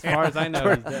responds. As far as I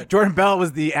know, he's dead. Jordan Bell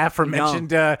was the aforementioned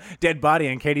dead body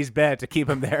in Katie's bed to keep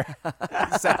him there.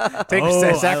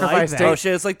 Sacrifice. that. Oh,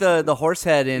 shit. It's like the horse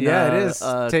head in Yeah, it is.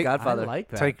 Take- Godfather. I like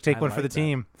that. Take I one for like the that.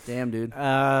 team. Damn, dude.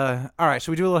 All right,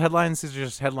 should we do a little headlines? These are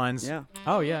just headlines. Yeah.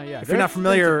 Oh, yeah, yeah. If you're not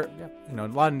familiar, a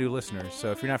lot of new listeners.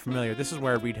 So if you're not familiar, this is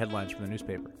where I read headlines from the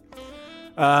newspaper.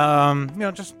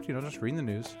 Just reading the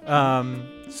news. I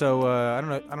don't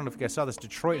know if you guys saw this.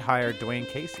 Detroit hired Dwayne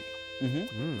Casey.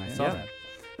 I saw that.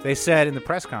 They said in the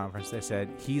press conference,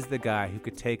 he's the guy who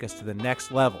could take us to the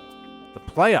next level, the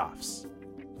playoffs,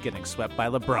 getting swept by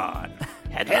LeBron.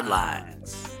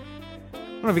 Headlines. I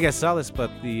don't know if you guys saw this,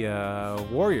 but the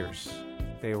Warriors,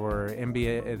 they were in the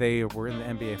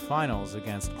NBA Finals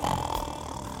against.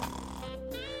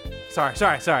 Sorry.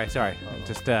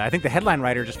 Just I think the headline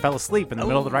writer just fell asleep in the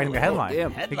middle of writing the headline.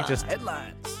 Damn. I think he just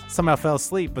Headlines. somehow fell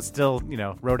asleep, but still,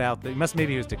 wrote out.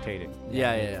 Maybe he was dictating.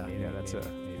 Yeah. Yeah,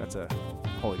 that's a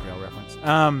Holy Grail reference.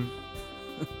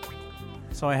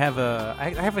 So I have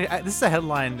this is a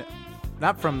headline,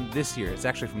 not from this year. It's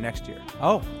actually from next year.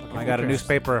 Oh, I got a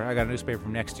newspaper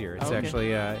from next year. It's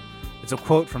actually it's a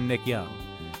quote from Nick Young.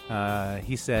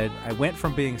 He said, "I went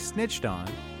from being snitched on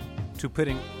to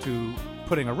putting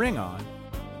a ring on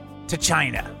to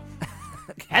China."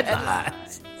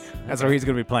 Headlines. That's where he's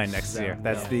going to be playing next year.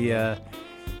 That's the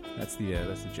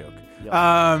joke. Yep.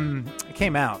 It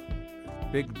came out.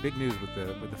 Big news with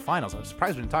the finals. I'm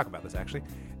surprised we didn't talk about this actually.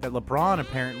 That LeBron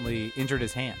apparently injured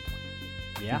his hand.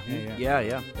 Yeah. Yeah.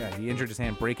 Yeah, he injured his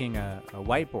hand breaking a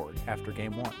whiteboard after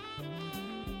Game 1.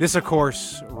 This, of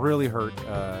course, really hurt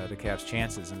the Cavs'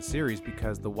 chances in the series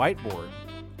because the whiteboard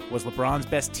was LeBron's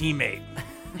best teammate.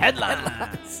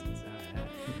 Headlines.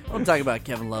 I'm talking about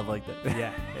Kevin Love like that.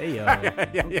 Yeah. Hey, yo.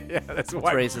 yeah. That's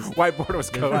racist. Whiteboard was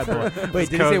code. Whiteboard. Wait,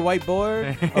 did he say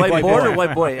whiteboard? Whiteboard or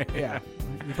white boy? Yeah.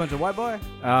 You punch a white boy?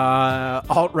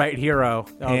 Alt-right hero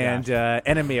and gosh.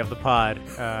 enemy of the pod,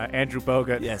 Andrew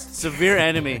Bogut. Yes. Severe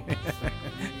enemy.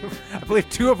 I believe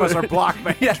 2 of us are blocked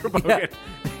by Andrew Bogut.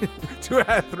 2 out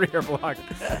of 3 are blocked.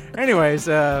 Anyways,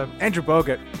 Andrew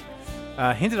Bogut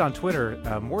hinted on Twitter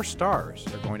more stars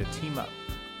are going to team up.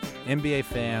 NBA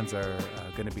fans are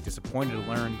going to be disappointed to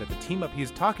learn that the team up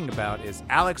he's talking about is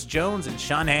Alex Jones and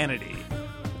Sean Hannity.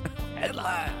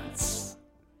 Headlines.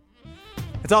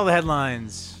 It's all the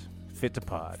headlines. Fit to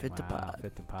pod. Fit to pod.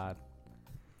 Fit the pod.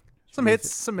 Some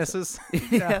hits, some misses.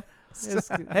 Yeah.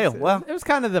 Hey, well, It was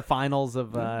kind of the finals of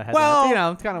headlines.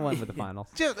 Well- Kind of went with the finals.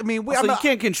 I mean, also, you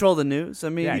can't control the news. I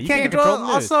mean, Yeah, you you can't can't control. control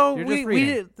the news. Also, You're just we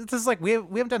reading. this is like we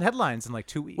haven't done headlines in like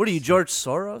 2 weeks. what are you, George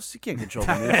Soros? You can't control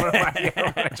the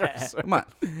news. Come on.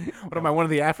 What am I, one of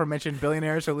the aforementioned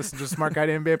billionaires who listens to Smart Guy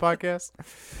to NBA podcast?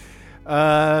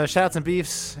 Shout-outs and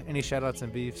beefs. Any shout-outs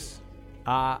and beefs?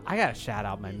 I got to shout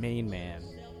out my main man,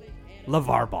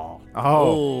 LeVar Ball.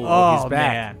 Oh, he's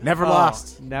back. Man. Never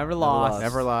lost. Never lost.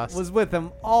 Never lost. Was with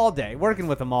him all day, working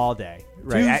with him all day.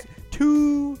 Right.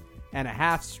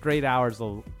 2.5 straight hours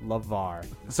of LeVar.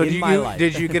 So in my life.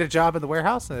 did you get a job in the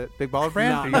warehouse at Big Baller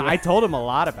Brand? No, I told him a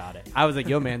lot about it. I was like,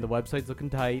 yo, man, the website's looking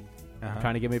tight. Uh-huh.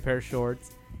 Trying to get me a pair of shorts.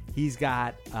 He's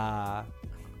got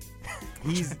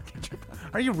He's.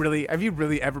 Are you really? Have you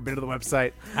really ever been to the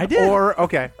website? I did. Or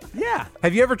okay, Yeah.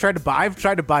 have you ever tried to buy? I've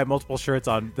tried to buy multiple shirts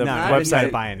on the No, I didn't website. try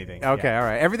to buy anything. Okay, Yeah. all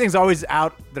right. Everything's always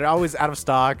out. They're always out of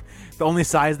stock. The only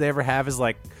size they ever have is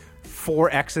like 4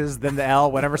 X's, then the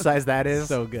L, whatever size that is.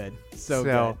 So good. So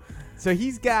good. So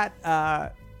he's got,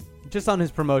 just on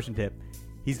his promotion tip,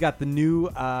 he's got the new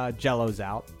Jellos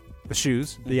out. The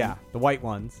shoes. Yeah, the white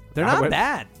ones. They're not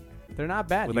bad. They're not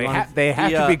bad. Well, they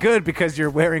have to be good because you're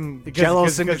wearing Jello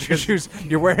signature shoes.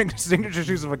 You're wearing signature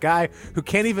shoes of a guy who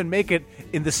can't even make it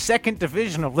in the 2nd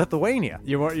division of Lithuania.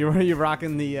 You're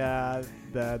rocking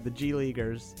the G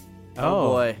Leaguers. Oh,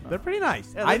 boy. They're pretty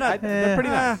nice. Yeah, they're pretty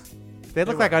nice. They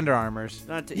look like Under Armours.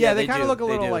 Yeah, they kind do. of look a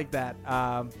They little do. like that.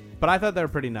 But I thought they were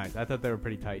pretty nice. I thought they were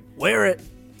pretty tight. Wear it.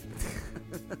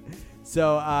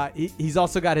 So he's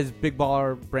also got his Big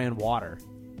Baller brand water.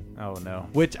 Oh no!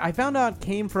 Which I found out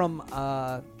came from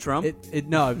Trump.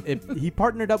 He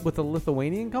partnered up with a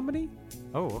Lithuanian company.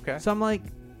 Oh, okay. So I'm like,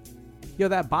 yo,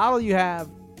 that bottle you have,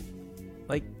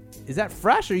 like, is that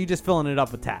fresh or are you just filling it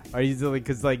up with tap? Are you like,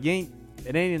 because like it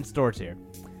ain't in stores here.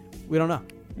 We don't know.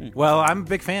 Well, I'm a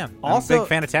big fan. I'm a big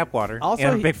fan of tap water. Also,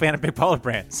 and I'm a big fan of Big Baller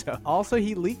brand. So also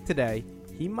he leaked today.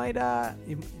 He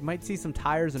might see some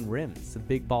tires and rims, some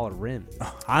Big Baller rims.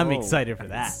 I'm excited for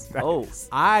that. Oh,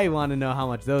 I want to know how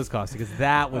much those cost because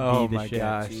that would be the shit.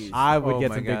 Gosh. I would get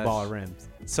my some Big gosh. Baller rims.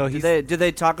 So did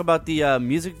they talk about the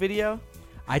music video?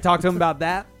 I talked to him about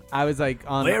that. I was like,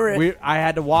 I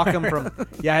had to walk him from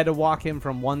I had to walk him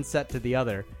from one set to the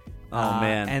other. Oh,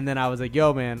 man. And then I was like,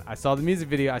 yo, man, I saw the music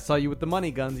video. I saw you with the money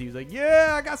guns. He was like,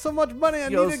 yeah, I got so much money. I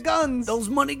needed guns. Those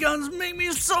money guns make me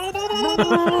so.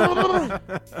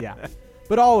 Yeah.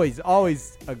 But always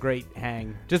a great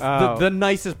hang. Just the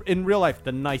nicest, in real life,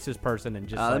 the nicest person. And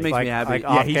just that makes me happy.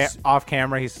 Like off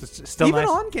camera, he's still even nice.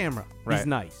 on camera, Right. he's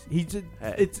nice. He's just,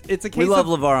 it's a case We love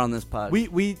of, LeVar on this pod.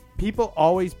 We people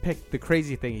always pick the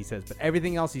crazy thing he says, but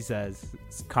everything else he says,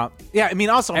 Yeah, I mean,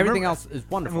 also everything remember- else is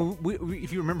wonderful.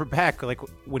 if you remember back, like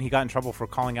when he got in trouble for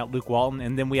calling out Luke Walton,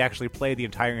 and then we actually played the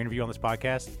entire interview on this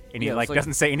podcast, and he Yeah, it was like-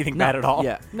 doesn't say anything bad at all.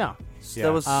 Yeah. No. Yeah.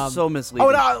 That was so misleading.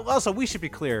 Oh, no, also we should be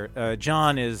clear. John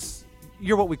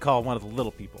you're what we call one of the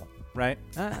little people, right?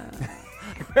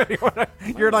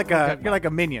 You're like a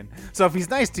minion. So if he's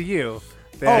nice to you,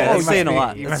 then that's he saying must a be-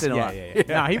 lot. he That's must- saying a yeah, lot. yeah,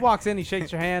 yeah. No, he walks in, he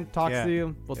shakes your hand, talks Yeah. to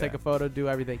you. We'll take Yeah. a photo, do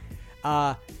everything.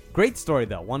 Great story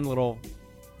though. One little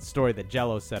story that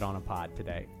Jello said on a pod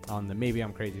today on the Maybe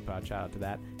I'm Crazy pod. Shout out to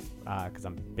that because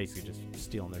I'm basically just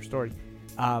stealing their story.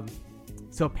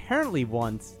 So apparently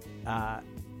once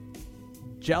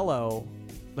Jello,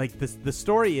 like the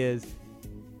story is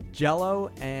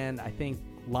Jello and I think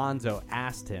Lonzo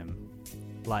asked him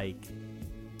like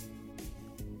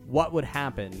what would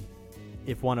happen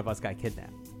if one of us got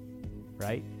kidnapped,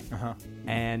 right? Uh-huh.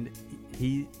 And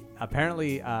he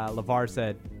apparently LeVar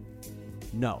said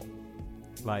no,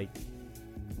 like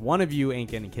one of you ain't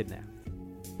getting kidnapped.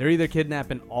 They're either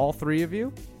kidnapping all 3 of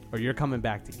you or you're coming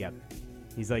back together.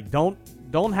 He's like, don't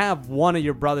have one of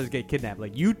your brothers get kidnapped.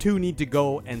 Like you 2 need to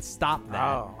go and stop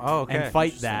that okay. and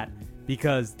fight that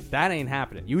because that ain't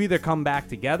happening. You either come back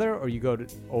together or you go to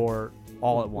or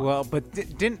all at once. Well, but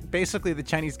didn't basically the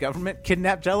Chinese government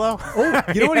kidnap Jello? Oh,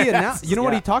 you know what he Yes. announced? You know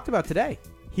what he talked about today?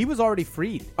 He was already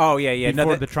freed. Oh yeah. Before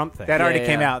No, the Trump thing. that already Yeah,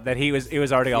 came yeah. out. That it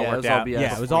was already all Yeah, it worked was all out. BS.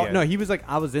 Yeah, it was all. Yeah. No, he was like,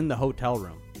 I was in the hotel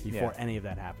room before Yeah. any of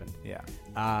that happened.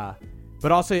 Yeah.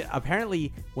 But also,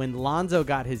 apparently, when Lonzo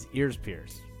got his ears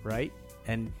pierced, right?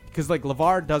 And because like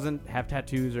LeVar doesn't have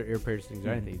tattoos or ear piercings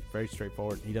or anything, he's very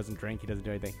straightforward. He doesn't drink. He doesn't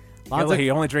do anything. Lonzo He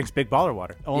only drinks Big Baller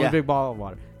water. only Yeah. Big bottle of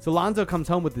water. So Lonzo comes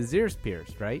home with his ears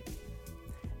pierced, right?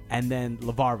 And then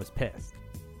LeVar was pissed.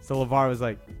 So LeVar was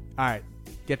like, "All right,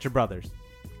 get your brothers,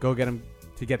 go get them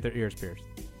to get their ears pierced."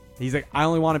 He's like, "I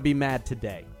only want to be mad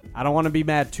today. I don't want to be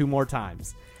mad 2 more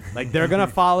times. Like they're gonna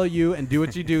follow you and do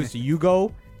what you do. So you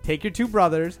go take your 2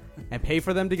 brothers and pay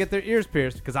for them to get their ears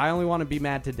pierced because I only want to be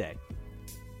mad today."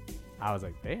 I was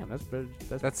like, "Damn,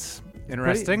 that's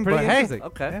Interesting, pretty but interesting. hey,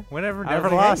 Okay. yeah, whatever. I was Never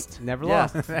like, hey, lost. never Yeah.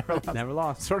 lost, never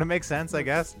lost. Sort of makes sense, I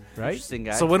guess. Right? Interesting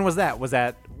guy. So when was that? Was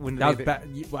that when? That was they- I that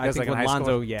was think like in with high Lonzo,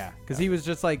 school? yeah, because he was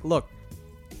just like, "Look,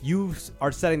 you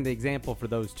are setting the example for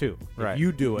those 2. Right. If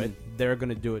you do it, they're going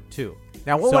to do it too.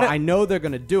 Now, what so would I know they're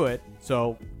going to do it.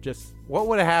 So just What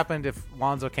would have happened if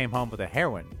Lonzo came home with a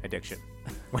heroin addiction?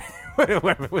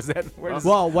 Where was that? Where does,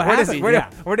 Well, what where does- happened- where- yeah.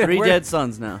 where did- 3 where- dead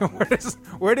sons now.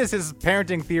 Where does his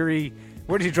parenting theory?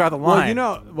 Where did he draw the line?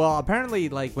 well, apparently,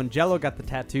 like when Jello got the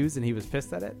tattoos and he was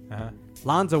pissed at it,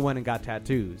 Lonzo went and got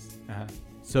tattoos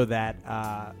so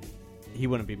that he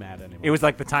wouldn't be mad anymore. It was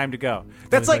like the time to go.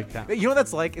 That's was like, like that. you know what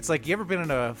that's like? It's like you ever been in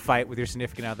a fight with your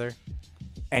significant other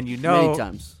and you know Many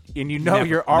times. And you know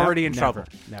you're already in trouble.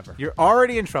 Never. You're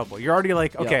already in trouble. You're already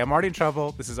like, okay, Yep. I'm already in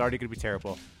trouble. This is already going to be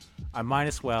terrible. I might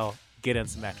as well get in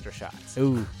some extra shots.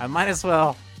 Ooh. I might as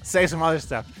well say some other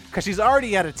stuff because she's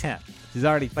already at a 10. She's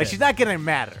already Like, she's not getting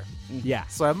madder. Yeah.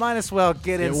 So I might as well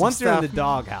get in some once stuff. you're in the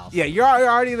doghouse. Yeah, you're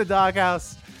already in the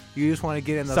doghouse. You just want to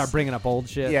get in those. Start bringing up old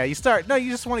shit. Yeah, you start. No, you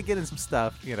just want to get in some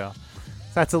stuff, you know.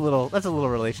 That's a little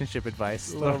relationship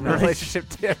advice. Little relationship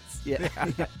tips. Yeah.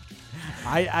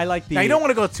 I like the. Now, you don't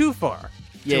want to go too far.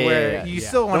 Yeah, to where yeah. you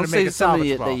still want Don't to make say it something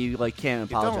salvageable. that you like can't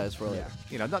You don't- apologize for later.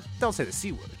 You know, don't say the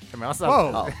C word. I mean, that's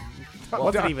Whoa. not. I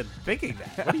wasn't even thinking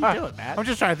that. What are you doing, Matt? I'm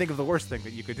just trying to think of the worst thing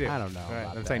that you could do. I don't know. Right,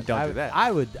 about I'm saying that. don't do that.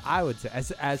 I would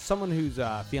say, as someone whose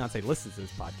fiance listens to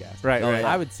this podcast, Right, right.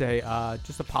 I would say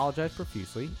just apologize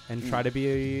profusely and try to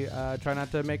be try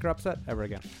not to make her upset ever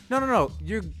again. No.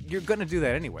 You're gonna do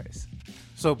that anyways.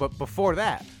 So, but before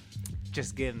that,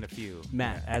 just get in a few.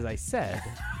 Matt, as I said,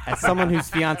 as someone whose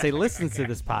fiance listens to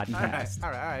this podcast, All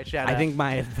right. Shout out. I think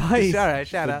my advice All right,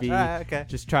 shout would out. be All right, okay.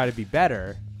 just try to be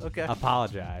better. Okay.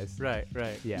 Apologize. Right.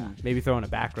 Yeah. Maybe throw in a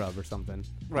back rub or something.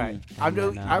 Right. And I'm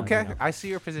then, okay. you know, I see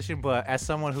your position, but as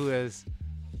someone whose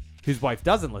wife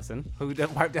doesn't listen.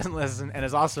 wife doesn't listen and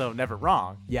is also never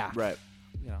wrong, Yeah. Right.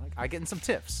 you know, I get in some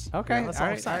tips. Okay. You know, that's all all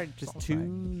I'm right. saying. All right. Just That's all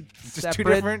I'm two Just two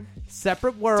separate different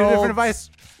worlds. Two different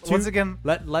advice. Two- Once again,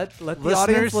 Let the listeners,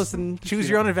 audience listen. choose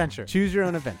your own adventure. Choose your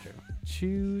own adventure.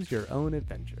 Choose your own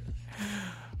adventure.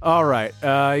 All right.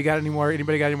 You got any more?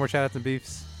 Anybody got any more shout outs and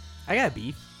beefs? I got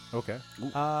beef. Okay.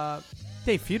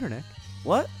 Dave Feudernick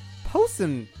What?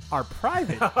 posting our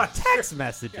private text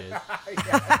messages.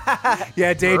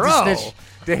 Yeah, Dave Bro. snitch.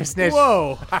 Dave snitch.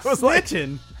 Whoa! I was like,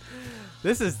 Snitching.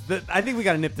 This is the. I think we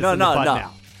got to nip this No, in the no, bud no.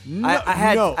 now.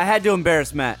 I had to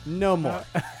embarrass Matt. No more.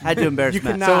 Had to embarrass You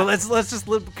Matt. cannot- so let's just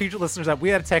keep your listeners up. We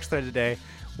had a text thread today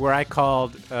where I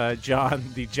called John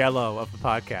the Jello of the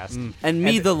podcast. And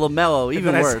me, the LaMelo,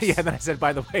 even then worse. then I said,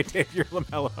 by the way, Dave, you're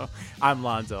LaMelo. I'm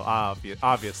Lonzo,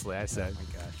 obviously, I said. Oh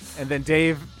my gosh. And then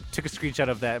Dave took a screenshot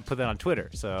of that and put that on Twitter.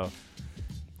 So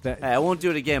Hey, I won't do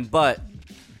it again, but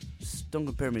just don't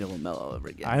compare me to LaMelo ever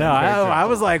again. I know. I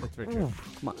was like, That's very true.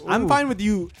 Come on. I'm fine with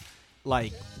you,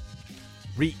 like,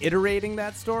 reiterating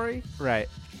that story, right.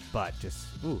 but just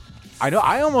ooh. I know.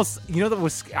 I almost,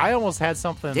 I almost had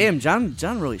something. Damn, John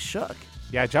really shook.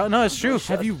 Yeah, John. No, it's true.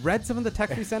 Have you read some of the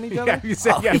texts we sent each Yeah, other? you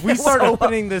said, yeah. If we start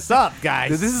opening this up, guys.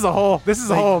 This is a whole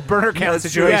burner account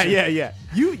situation. Yeah.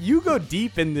 You go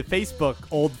deep in the Facebook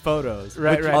old photos.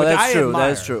 Right, which- right. Oh, which that's I true. admire.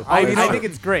 That is true. I That's true. think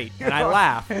it's great, and I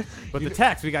laugh. But the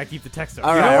text, we gotta keep the text.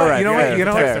 All right, all right. You know what? You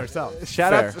know text what? ourselves.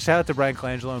 Shout Fair. out to Brian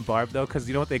Colangelo and Barb though, because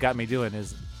you know what they got me doing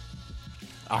is,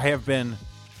 I have been,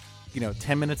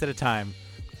 10 minutes at a time,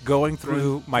 going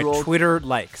through my through old- Twitter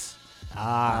likes.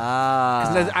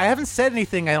 Ah. 'Cause I haven't said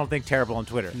anything I don't think terrible on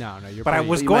Twitter. No, you're. But I pretty-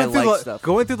 was You going might through like the stuff.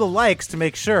 going through the likes to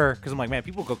make sure, because I'm like, man,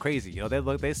 people go crazy.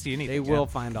 They see anything. They will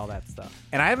find all that stuff.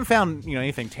 And I haven't found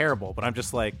anything terrible, but I'm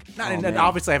just like, not. Oh, and man.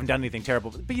 obviously, I haven't done anything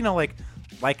terrible, but like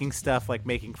liking stuff, like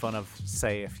making fun of,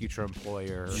 say, a future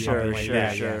employer. Or Sure, something like sure,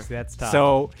 that. sure. Yeah, see, that's tough.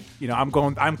 So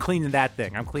I'm cleaning that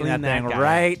thing. I'm cleaning Clean that thing that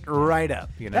guy right up.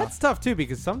 That's tough too,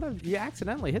 because sometimes you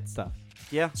accidentally hit stuff.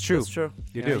 Yeah, it's true. That's true.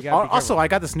 You Yeah, do. you gotta be Also, careful. I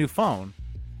got this new phone.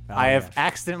 I have yeah.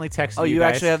 accidentally texted. Oh, you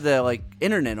guys. actually have the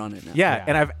internet on it now. Yeah,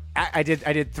 and I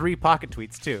did 3 pocket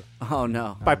tweets too. Oh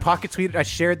no. By pocket tweet, I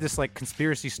shared this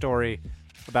conspiracy story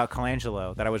about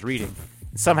Colangelo that I was reading.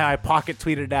 Somehow I pocket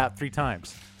tweeted it out 3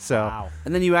 times. So Wow.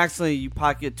 And then you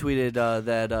pocket tweeted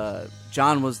that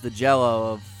John was the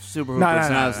Jello of Super Hoopers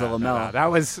and I was the LaMelo.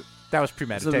 That was So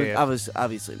premeditated. I was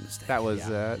obviously a mistake. That was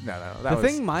Yeah. That The was,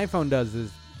 thing my phone does is,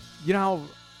 you know how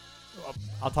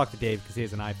I'll talk to Dave because he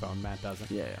has an iPhone. Matt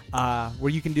doesn't. Yeah.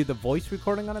 Where you can do the voice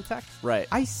recording on a text. Right.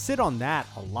 I sit on that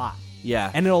a lot. Yeah.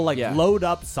 And it'll Yeah. load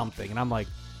up something, and I'm like,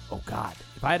 oh god,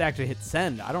 if I had actually hit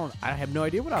send, I have no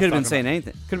idea what I Could have was been saying talking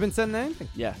anything. about. Could have been sending anything.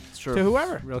 Yeah, it's true. To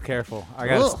whoever. real careful. I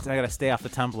Ugh. gotta stay off the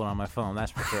Tumblr on my phone.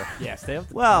 That's for sure. Yeah, stay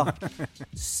up. Well,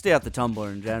 stay off the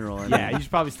Tumblr in general. I Yeah, mean, you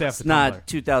should probably stay off it's the not Tumblr.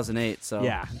 2008, so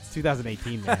Yeah, it's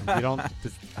 2018, man. You don't.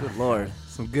 Just, good lord.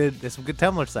 There's some good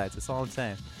Tumblr sites. That's all I'm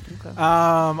saying. Okay.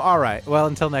 All right. Well,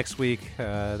 until next week.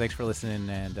 Thanks for listening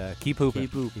and keep hooping.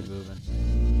 Keep hooping. keep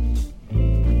moving.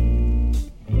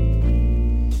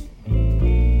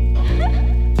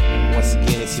 Once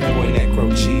again, it's your boy Necro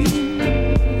Cheese.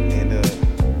 And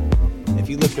if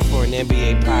you're looking for an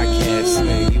NBA podcast,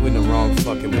 man, you in the wrong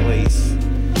fucking place.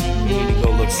 You need to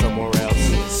go look somewhere else.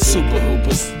 Super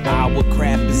Hoopers, what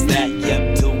crap is that?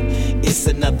 Yep, dude. It's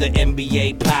another another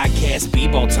NBA podcast,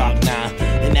 B-Ball Talk now.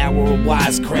 An hour of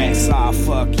wisecracks,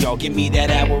 fuck y'all, give me that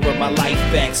hour of my life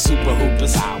back. Super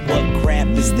Hoopers, what crap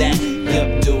is that?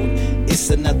 Yup, dude, it's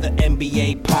another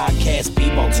NBA podcast,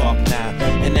 B-Ball Talk now.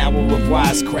 An hour of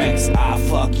wisecracks,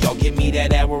 fuck y'all, give me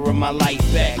that hour of my life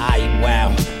back.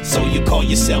 Wow, so you call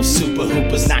yourself Super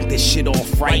Hoopers? Knock this shit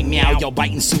off right now, y'all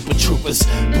biting Super Troopers.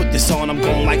 Put this on, I'm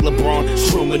going like LeBron,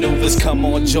 true maneuvers. Come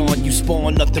on, John, you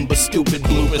spawn nothing but stupid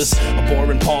bloopers. A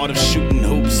boring part of shooting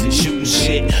hoops and shooting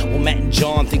shit. Well, Matt and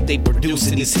John think they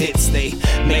producing these hits. They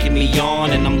making me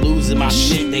yawn and I'm losing my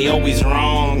shit. They always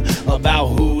wrong about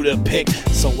who to pick.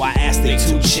 So I asked they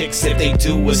two chicks if they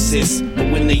do assist.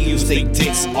 But when they use they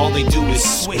dicks, all they do is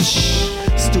swish.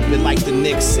 Stupid like the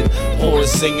Knicks and horror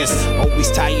singers.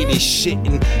 Always tired as shit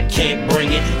and can't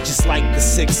bring it. Just like the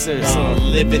Sixers,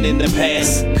 living in the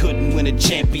past. Couldn't win a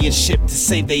championship to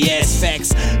save they ass.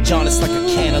 Facts, John is like a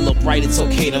cantaloupe, right? It's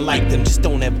okay to like them, just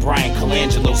don't have Brian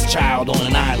Colangelo's child on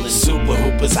an island. Super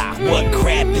Hoopers, what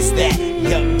crap is that?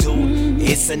 Yup, dude,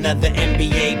 it's another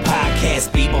NBA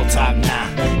podcast, B-Ball Talk now.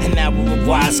 An hour of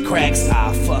wisecracks,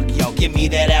 fuck y'all, give me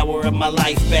that hour of my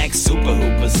life back. Super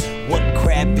Hoopers, what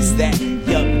crap is that?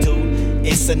 Yup, dude,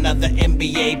 it's another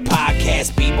NBA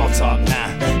podcast, B-Ball Talk now.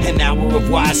 An hour of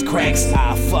wisecracks,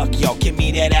 fuck y'all, give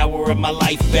me that hour of my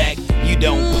life back. You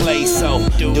don't play, so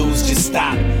dudes just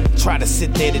stop. Try to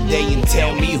sit there today and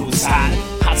tell me who's hot.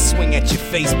 I swing at your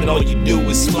face, but all you do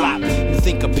is flop. You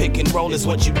think a pick and roll is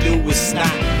what you do is snot.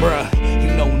 Bruh,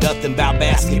 you know nothing about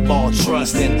basketball,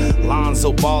 trust. And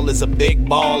Lonzo Ball is a big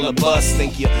baller bust.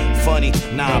 Think you're funny?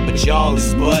 Nah, but y'all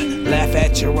is butt. Laugh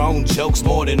at your own jokes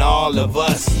more than all of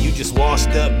us. You just washed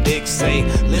up dicks, say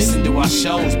listen to our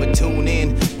shows, but tune in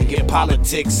and get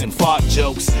politics and fart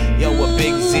jokes. Yo, a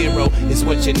big zero is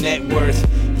what your net worth.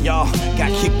 Y'all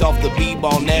got kicked off the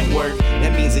B-Ball network.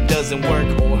 That means it doesn't work,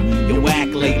 or your whack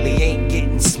lately ain't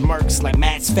getting smirks like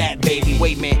Matt's fat baby.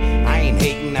 Wait, man, I ain't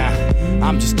hating now.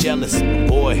 I'm just jealous.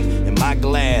 Boy, am I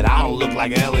glad I don't look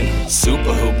like Ellen.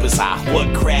 Super Hoopers,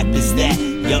 what crap is that?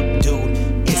 Yup,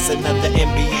 dude, it's another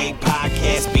NBA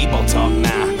podcast, B-Ball Talk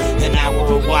now. An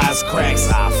hour of wisecracks,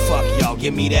 fuck y'all,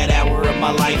 give me that hour of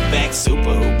my life back.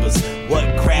 Super Hoopers,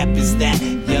 what crap is that?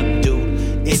 Yup,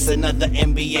 dude, it's another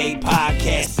NBA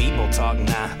podcast, B-Ball Talk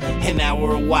now. An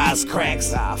hour of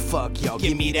wisecracks, fuck y'all,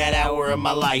 give me that hour of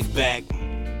my life back.